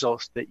achieve the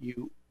results that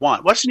you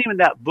want. What's the name of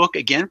that book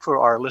again for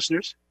our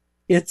listeners?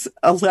 It's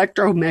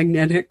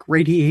Electromagnetic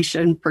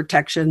Radiation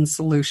Protection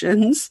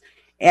Solutions,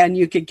 and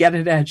you could get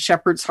it at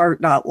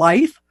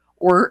shepherdsheart.life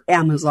or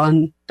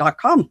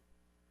Amazon.com.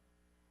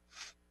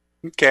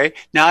 Okay.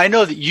 Now, I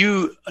know that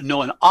you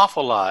know an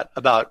awful lot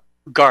about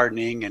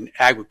gardening and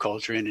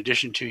agriculture in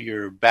addition to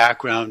your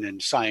background in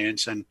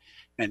science and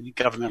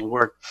governmental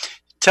work.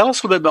 Tell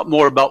us a little bit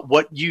more about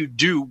what you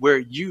do where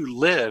you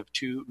live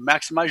to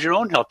maximize your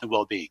own health and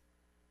well-being.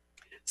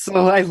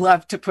 So I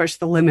love to push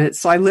the limits.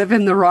 So I live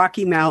in the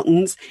Rocky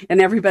Mountains, and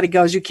everybody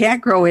goes, you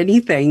can't grow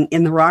anything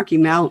in the Rocky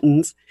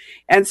Mountains.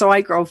 And so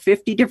I grow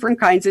 50 different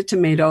kinds of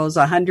tomatoes,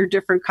 100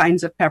 different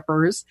kinds of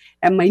peppers,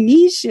 and my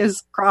niche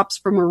is crops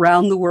from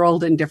around the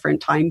world in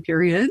different time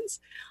periods.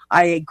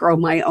 I grow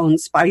my own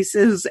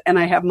spices, and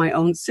I have my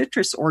own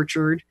citrus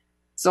orchard.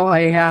 So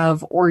I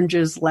have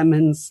oranges,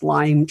 lemons,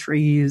 lime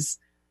trees,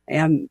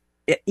 and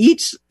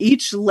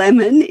each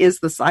lemon is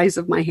the size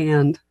of my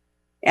hand.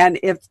 And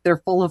if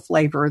they're full of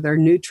flavor, they're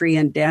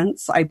nutrient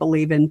dense. I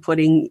believe in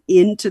putting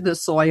into the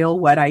soil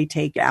what I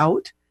take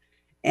out.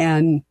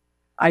 And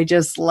I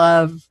just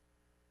love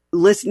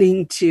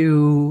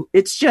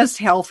it's just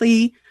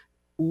healthy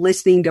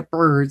listening to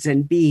birds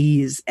and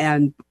bees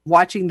and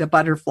watching the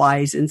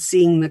butterflies and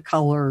seeing the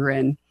color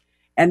and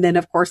then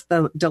of course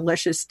the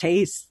delicious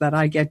taste that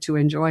I get to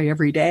enjoy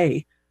every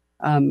day.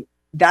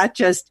 That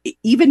just,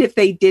 even if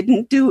they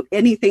didn't do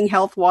anything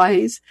health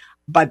wise,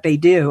 but they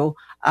do,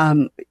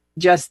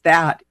 just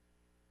that,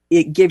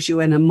 it gives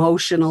you an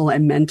emotional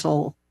and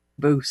mental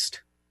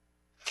boost.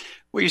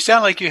 Well, you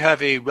sound like you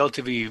have a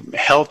relatively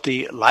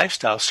healthy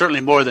lifestyle, certainly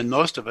more than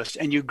most of us,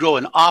 and you grow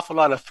an awful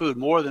lot of food,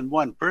 more than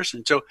one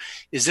person. So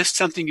is this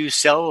something you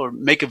sell or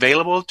make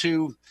available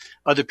to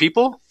other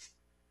people?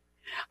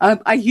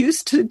 I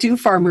used to do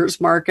farmers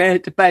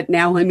market, but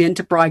now I'm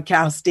into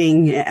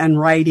broadcasting and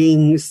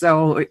writing.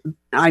 So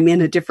I'm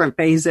in a different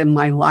phase in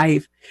my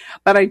life.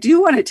 But I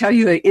do want to tell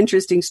you an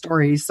interesting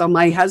story. So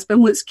my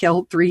husband was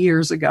killed 3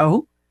 years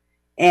ago,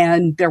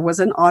 and there was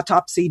an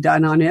autopsy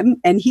done on him.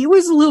 And he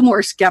was a little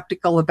more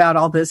skeptical about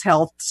all this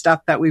health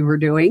stuff that we were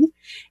doing.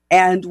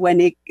 And when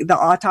the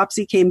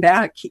autopsy came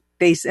back,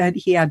 they said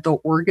he had the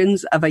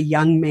organs of a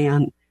young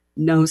man,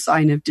 no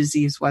sign of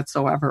disease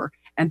whatsoever.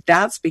 And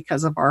that's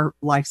because of our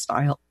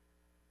lifestyle.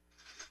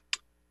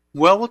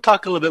 Well, we'll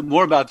talk a little bit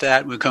more about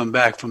that when we come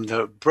back from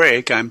the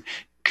break. I'm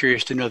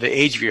curious to know the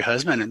age of your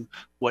husband and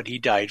what he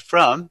died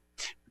from.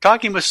 We're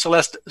talking with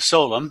Celeste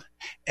Solum,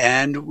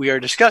 and we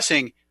are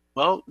discussing,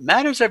 well,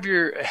 matters of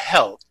your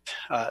health,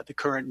 the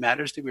current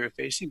matters that we are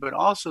facing, but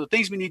also the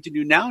things we need to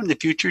do now in the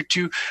future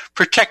to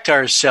protect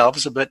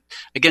ourselves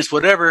against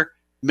whatever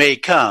may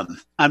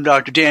come. I'm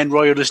Dr. Dan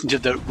Royal, listening to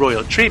the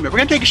Royal Treatment. We're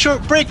going to take a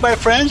short break, my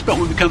friends, but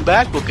when we come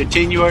back, we'll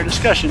continue our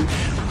discussion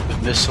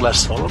with Miss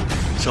Celeste Solum.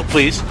 So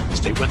please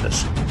stay with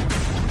us.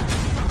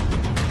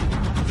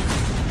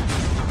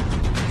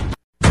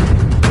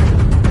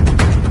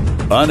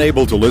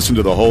 Unable to listen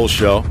to the whole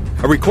show?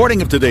 A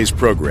recording of today's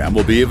program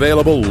will be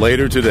available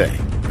later today.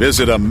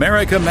 Visit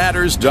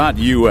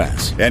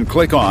americamatters.us and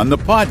click on the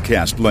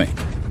podcast link.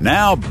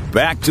 Now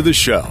back to the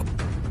show.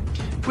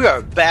 We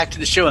are back to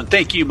the show, and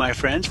thank you, my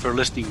friends, for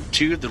listening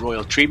to The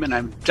Royal Treatment.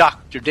 I'm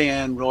Dr.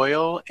 Dan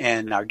Royal,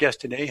 and our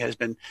guest today has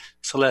been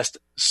Celeste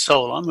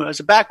Solum, who has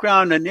a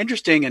background, an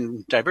interesting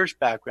and diverse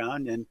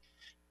background in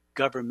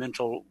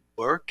governmental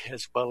work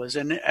as well as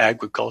in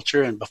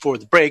agriculture. And before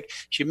the break,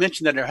 she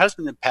mentioned that her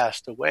husband had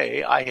passed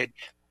away. I had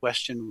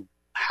questioned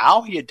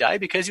how he had died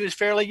because he was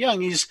fairly young.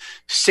 He's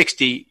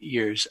 60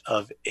 years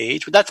of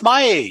age, but that's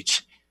my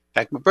age. In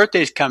fact, my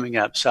birthday's coming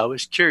up, so I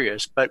was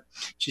curious. But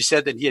she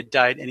said that he had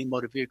died in a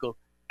motor vehicle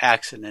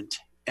accident,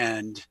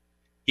 and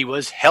he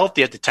was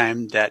healthy at the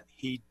time that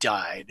he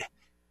died.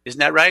 Isn't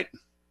that right?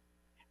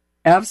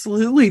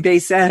 Absolutely. They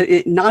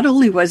said not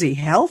only was he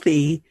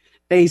healthy,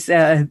 they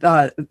said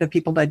the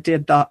people that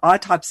did the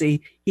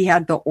autopsy, he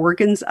had the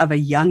organs of a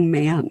young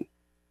man.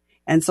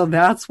 And so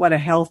that's what a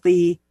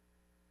healthy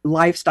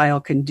lifestyle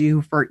can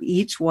do for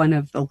each one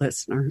of the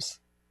listeners.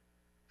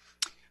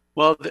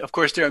 Well, of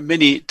course, there are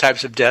many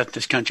types of death in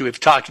this country. We've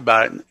talked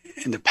about it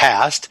in the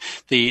past.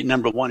 The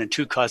number 1 and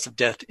 2 cause of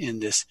death in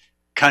this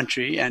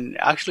country and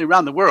actually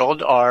around the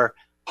world are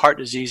heart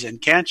disease and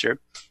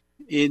cancer.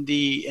 In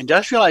the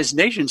industrialized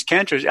nations,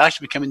 cancer is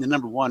actually becoming the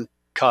number 1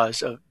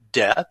 cause of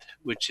death,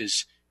 which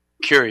is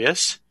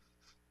curious.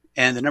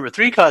 And the number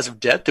 3 cause of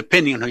death,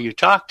 depending on who you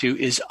talk to,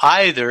 is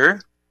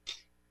either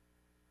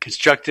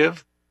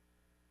constrictive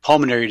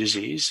pulmonary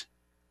disease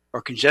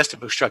or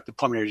congestive obstructive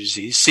pulmonary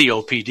disease,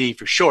 COPD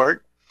for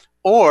short,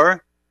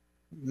 or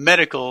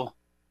medical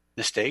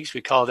mistakes.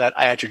 We call that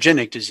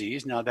iatrogenic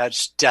disease. Now,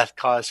 that's death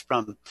caused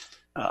from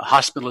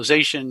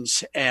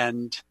hospitalizations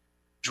and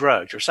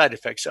drugs or side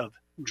effects of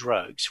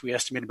drugs. We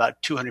estimate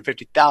about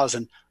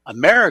 250,000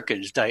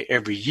 Americans die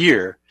every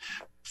year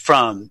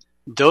from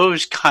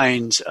those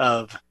kinds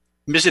of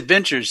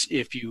misadventures,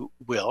 if you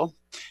will.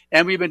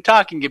 And we've been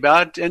talking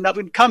about an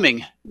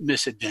up-and-coming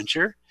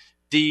misadventure,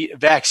 the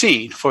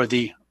vaccine for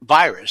the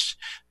virus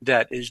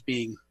that is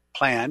being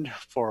planned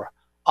for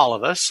all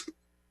of us.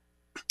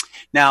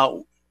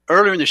 Now,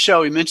 earlier in the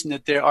show, we mentioned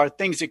that there are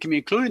things that can be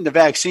included in the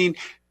vaccine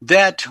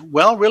that,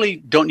 well, really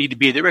don't need to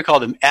be there. We call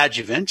them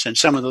adjuvants, and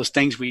some of those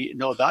things we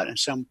know about and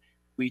some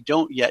we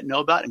don't yet know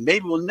about, and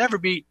maybe we'll never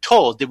be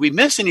told. Did we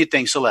miss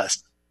anything,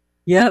 Celeste?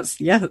 Yes.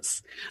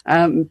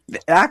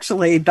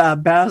 Actually,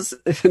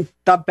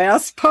 the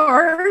best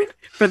part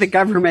for the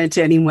government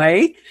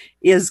anyway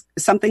is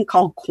something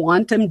called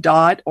quantum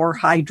dot or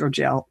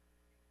hydrogel.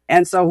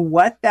 And so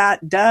what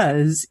that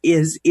does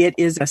is it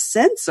is a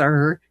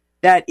sensor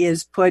that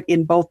is put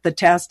in both the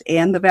test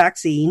and the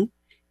vaccine,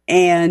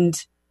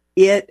 and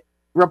it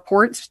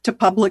reports to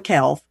public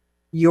health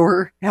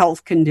your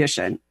health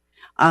condition.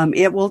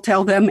 It will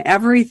tell them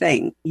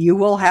everything. You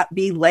will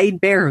be laid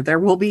bare. There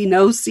will be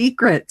no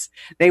secrets.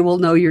 They will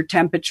know your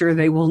temperature.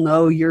 They will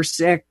know you're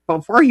sick.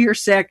 Before you're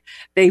sick,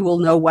 they will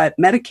know what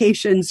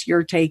medications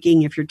you're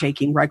taking, if you're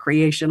taking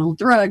recreational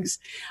drugs,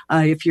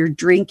 if you're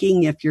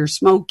drinking, if you're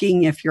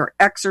smoking, if you're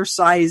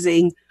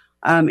exercising,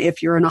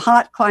 if you're in a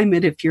hot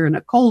climate, if you're in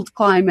a cold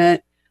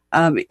climate.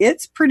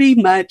 It's pretty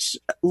much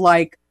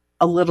like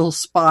a little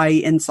spy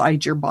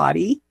inside your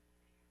body.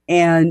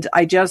 And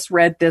I just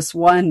read this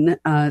one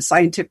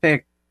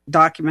scientific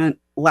document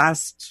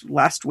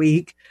last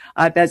week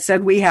that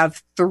said we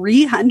have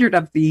 300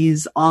 of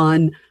these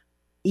on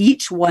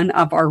each one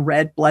of our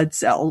red blood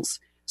cells.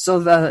 So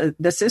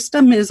the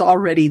system is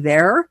already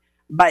there,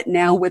 but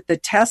now with the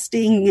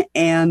testing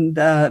and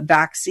the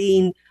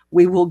vaccine,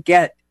 we will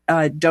get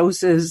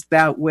doses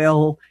that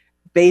will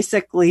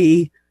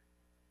basically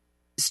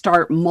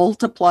start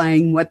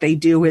multiplying. What they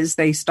do is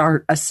they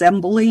start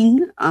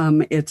assembling.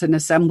 It's an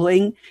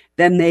assembling.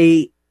 Then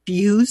they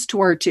fuse to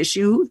our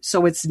tissue.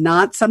 So it's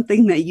not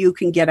something that you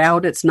can get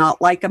out. It's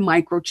not like a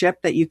microchip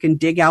that you can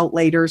dig out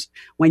later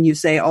when you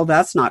say, oh,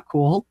 that's not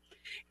cool.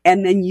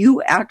 And then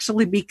you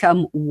actually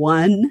become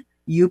one.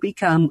 You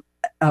become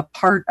a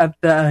part of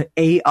the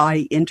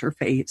AI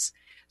interface.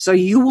 So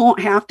you won't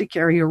have to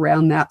carry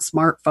around that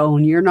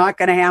smartphone. You're not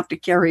going to have to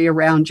carry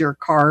around your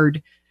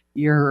card,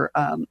 your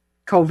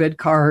COVID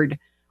card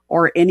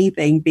or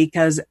anything,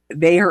 because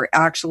they are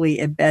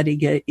actually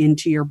embedding it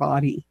into your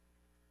body.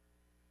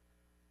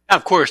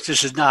 Of course,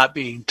 this is not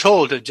being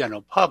told to the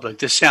general public.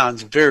 This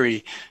sounds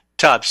very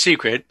top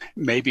secret.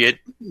 Maybe it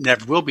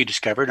never will be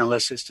discovered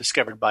unless it's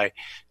discovered by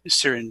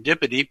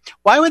serendipity.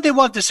 Why would they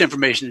want this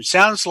information? It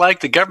sounds like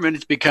the government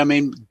is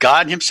becoming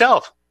God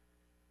himself.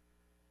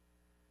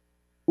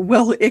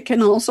 Well, it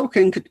can also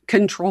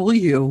control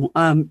you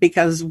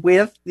because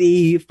with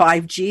the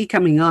 5G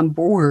coming on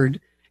board,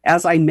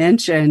 as I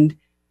mentioned,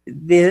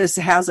 this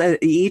has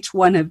each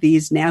one of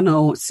these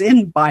nano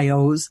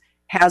synbios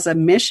has a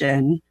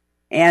mission,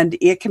 and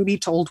it can be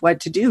told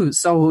what to do.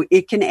 So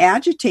it can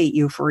agitate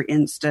you, for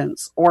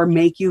instance, or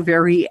make you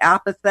very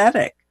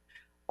apathetic,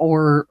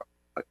 or,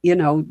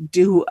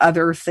 do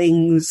other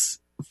things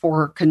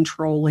for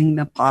controlling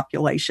the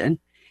population.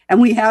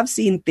 And we have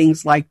seen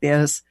things like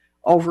this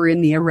over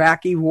in the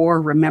Iraqi war.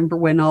 Remember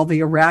when all the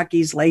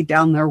Iraqis laid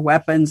down their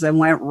weapons and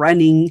went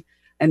running,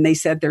 and they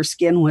said their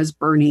skin was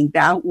burning?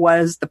 That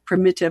was the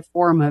primitive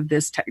form of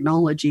this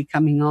technology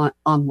coming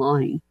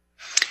online.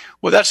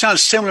 Well, that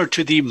sounds similar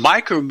to the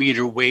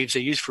micrometer waves they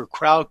use for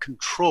crowd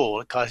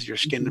control. It causes your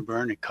skin to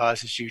burn. It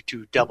causes you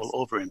to double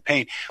over in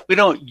pain. We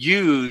don't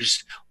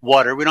use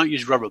water. We don't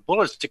use rubber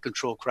bullets to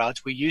control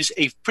crowds. We use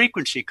a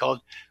frequency called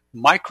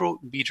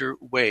micrometer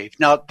wave.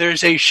 Now,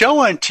 there's a show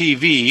on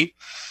TV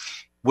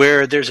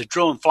where there's a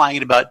drone flying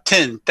at about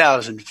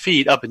 10,000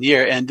 feet up in the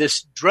air, and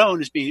this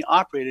drone is being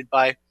operated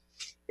by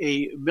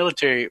a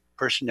military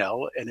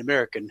personnel, an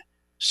American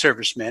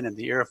serviceman in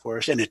the Air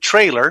Force, in a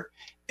trailer,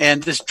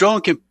 and this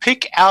drone can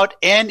pick out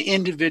an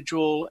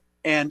individual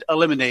and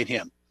eliminate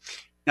him.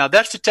 Now,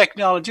 that's the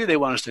technology they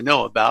want us to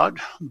know about,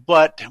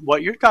 but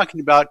what you're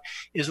talking about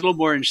is a little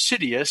more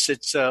insidious.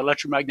 It's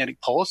electromagnetic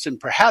pulse, and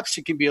perhaps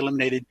it can be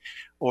eliminated,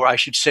 or I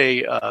should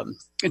say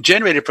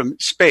generated from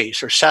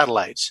space or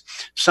satellites.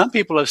 Some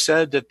people have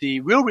said that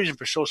the real reason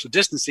for social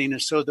distancing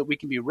is so that we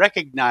can be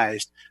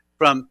recognized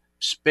from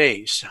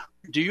space.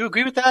 Do you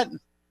agree with that?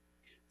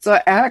 So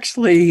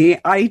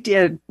actually, I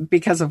did,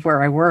 because of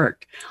where I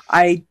work,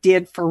 I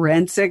did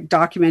forensic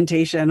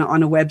documentation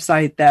on a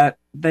website that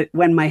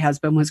when my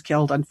husband was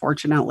killed,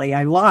 unfortunately,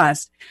 I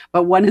lost.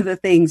 But one of the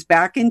things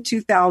back in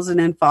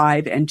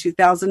 2005 and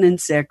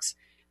 2006,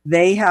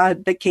 they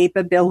had the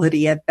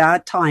capability at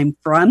that time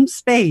from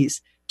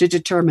space to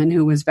determine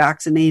who was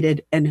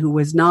vaccinated and who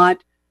was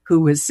not,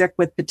 who was sick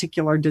with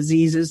particular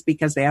diseases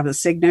because they have a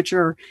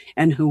signature,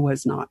 and who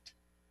was not.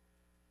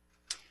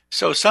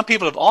 So some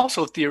people have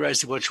also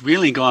theorized that what's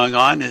really going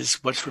on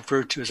is what's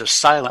referred to as a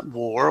silent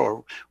war,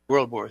 or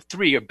World War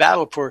III, a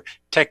battle for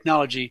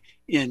technology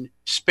in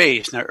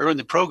space. Now, earlier in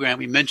the program,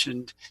 we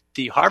mentioned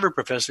the Harvard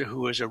professor who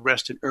was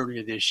arrested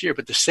earlier this year,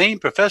 but the same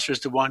professor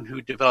is the one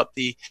who developed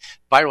the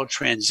viral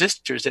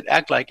transistors that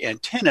act like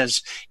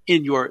antennas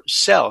in your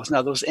cells.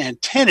 Now, those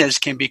antennas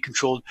can be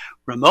controlled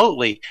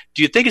remotely.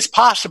 Do you think it's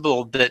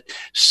possible that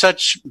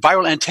such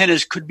viral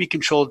antennas could be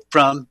controlled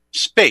from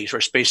space or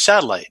space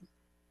satellite?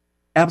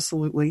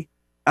 Absolutely.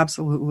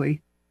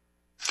 Absolutely.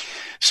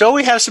 So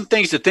we have some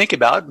things to think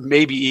about,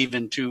 maybe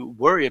even to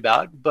worry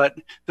about. But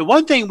the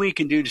one thing we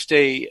can do to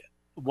stay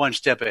one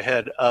step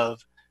ahead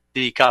of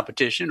the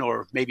competition,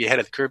 or maybe ahead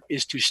of the curve,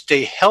 is to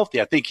stay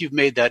healthy. I think you've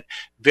made that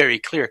very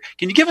clear.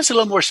 Can you give us a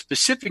little more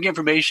specific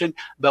information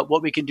about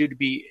what we can do to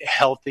be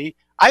healthy?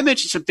 I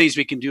mentioned some things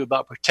we can do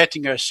about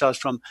protecting ourselves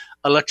from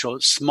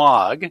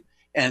electro-smog.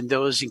 And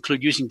those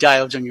include using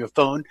diodes on your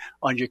phone,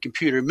 on your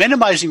computer,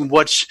 minimizing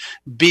what's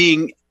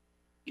being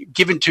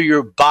given to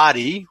your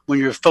body when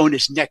your phone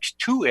is next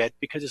to it,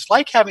 because it's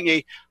like having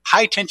a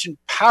high tension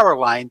power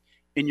line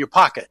in your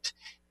pocket.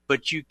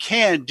 But you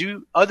can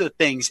do other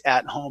things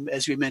at home,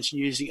 as we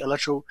mentioned, using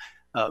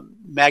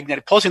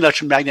pulsing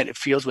electromagnetic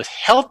fields with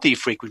healthy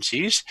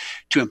frequencies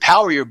to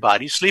empower your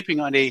body, sleeping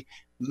on a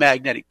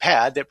magnetic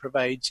pad that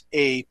provides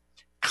a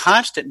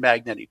constant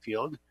magnetic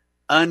field,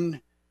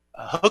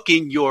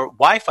 unhooking your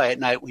Wi-Fi at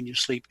night when you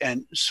sleep,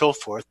 and so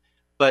forth.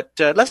 But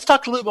let's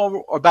talk a little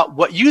more about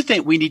what you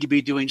think we need to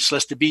be doing,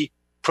 Celeste, to be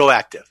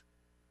proactive.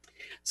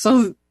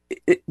 So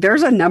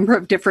there's a number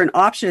of different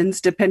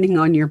options depending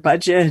on your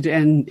budget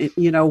and,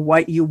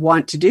 what you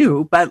want to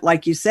do. But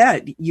like you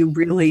said, you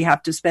really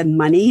have to spend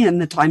money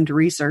and the time to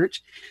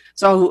research.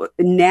 So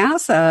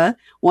NASA,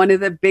 one of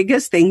the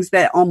biggest things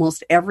that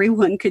almost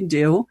everyone can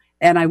do,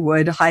 and I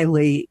would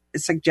highly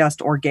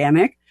suggest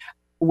organic,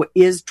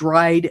 is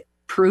dried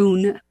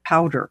prune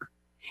powder,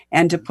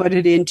 and to put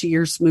it into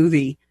your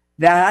smoothie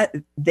that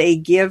they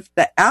give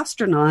the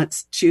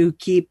astronauts to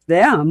keep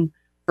them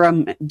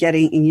from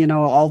getting,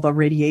 all the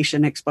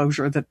radiation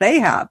exposure that they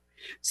have.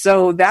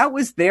 So that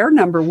was their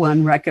number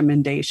one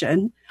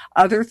recommendation.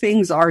 Other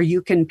things are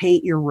you can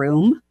paint your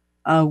room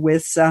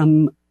with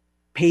some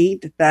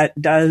paint that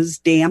does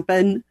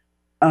dampen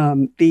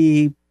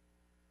the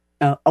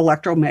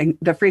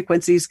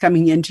frequencies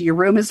coming into your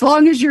room, as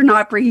long as you're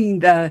not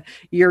bringing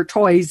your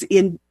toys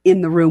in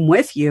the room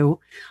with you.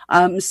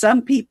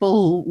 Some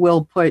people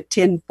will put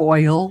tin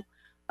foil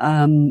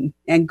and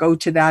go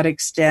to that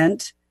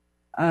extent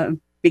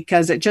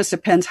because it just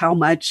depends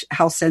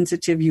how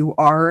sensitive you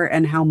are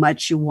and how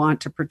much you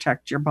want to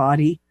protect your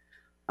body.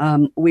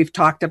 We've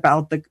talked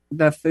about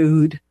the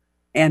food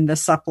and the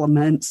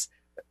supplements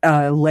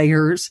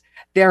layers.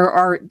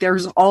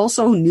 There's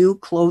also new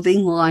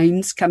clothing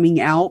lines coming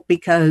out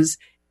because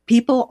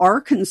people are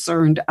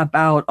concerned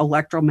about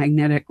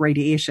electromagnetic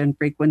radiation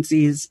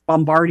frequencies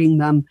bombarding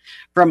them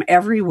from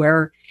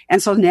everywhere.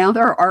 And so now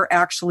there are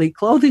actually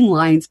clothing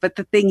lines, but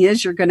the thing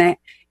is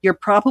you're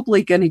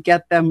probably going to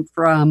get them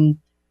from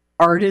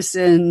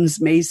artisans,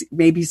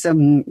 maybe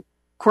some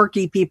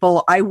quirky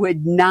people. I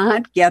would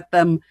not get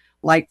them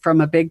like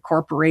from a big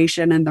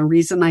corporation. And the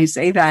reason I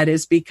say that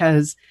is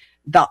because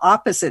the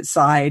opposite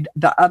side,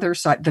 the other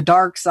side, the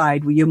dark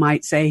side, you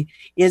might say,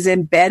 is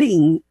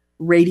embedding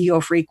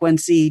radio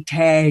frequency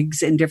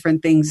tags and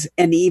different things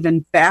and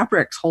even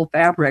whole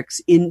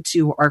fabrics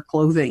into our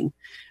clothing.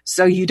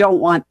 So you don't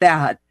want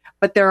that.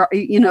 But there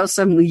are,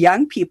 some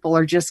young people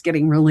are just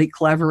getting really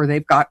clever.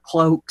 They've got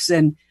cloaks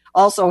and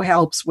also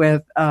helps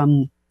with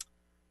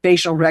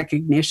facial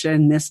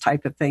recognition, this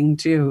type of thing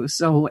too.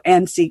 So,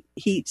 and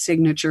heat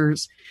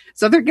signatures.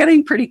 So they're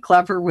getting pretty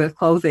clever with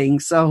clothing.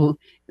 So,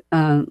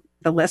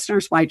 the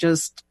listeners might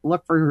just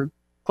look for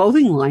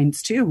clothing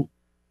lines too.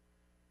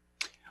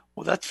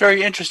 Well, that's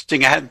very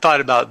interesting. I hadn't thought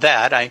about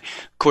that. I,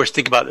 of course,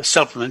 think about the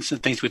supplements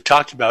and things we've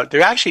talked about.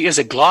 There actually is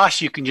a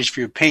gloss you can use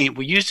for your paint.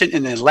 We used it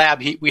in the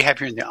lab we have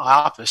here in the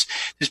office.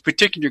 This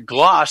particular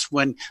gloss,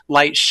 when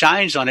light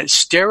shines on it,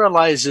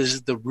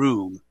 sterilizes the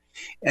room.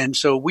 And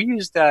so we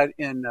use that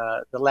in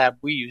the lab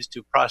we use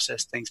to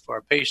process things for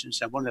our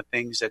patients. And one of the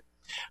things that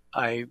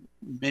I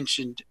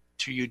mentioned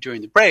to you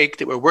during the break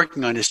that we're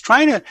working on is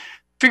trying to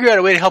figure out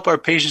a way to help our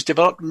patients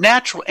develop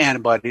natural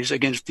antibodies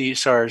against the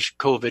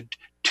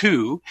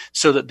SARS-CoV-2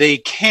 so that they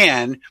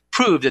can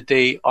prove that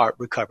they are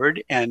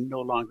recovered and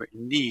no longer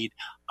in need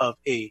of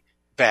a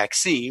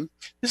vaccine.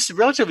 This is a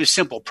relatively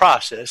simple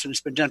process, and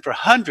it's been done for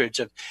hundreds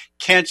of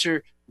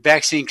cancer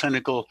vaccine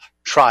clinical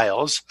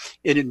trials.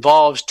 It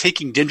involves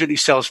taking dendritic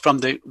cells from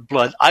the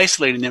blood,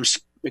 isolating them,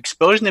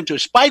 exposing them to a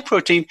spike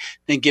protein,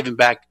 then giving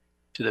back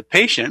to the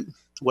patient.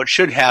 What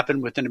should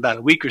happen within about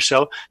a week or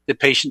so, the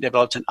patient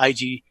develops an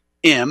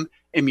IgM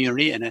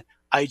immunity and an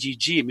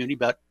IgG immunity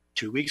about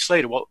 2 weeks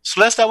later. Well,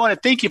 Celeste, I want to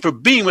thank you for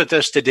being with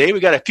us today. We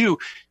got a few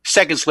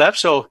seconds left,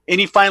 so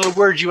any final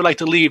words you would like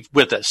to leave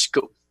with us?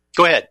 Go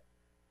ahead.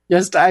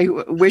 Just, I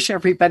wish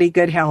everybody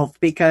good health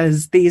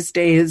because these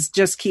days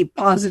just keep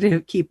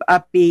positive, keep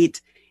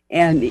upbeat,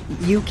 and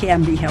you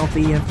can be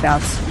healthy if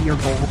that's your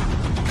goal.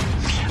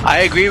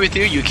 I agree with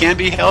you. You can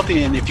be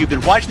healthy, and if you've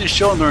been watching this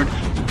show and learned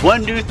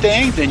one new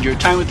thing, then your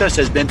time with us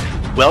has been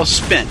well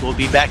spent. We'll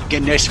be back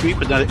again next week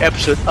with another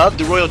episode of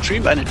The Royal Tree.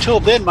 And until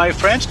then, my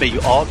friends, may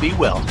you all be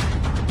well.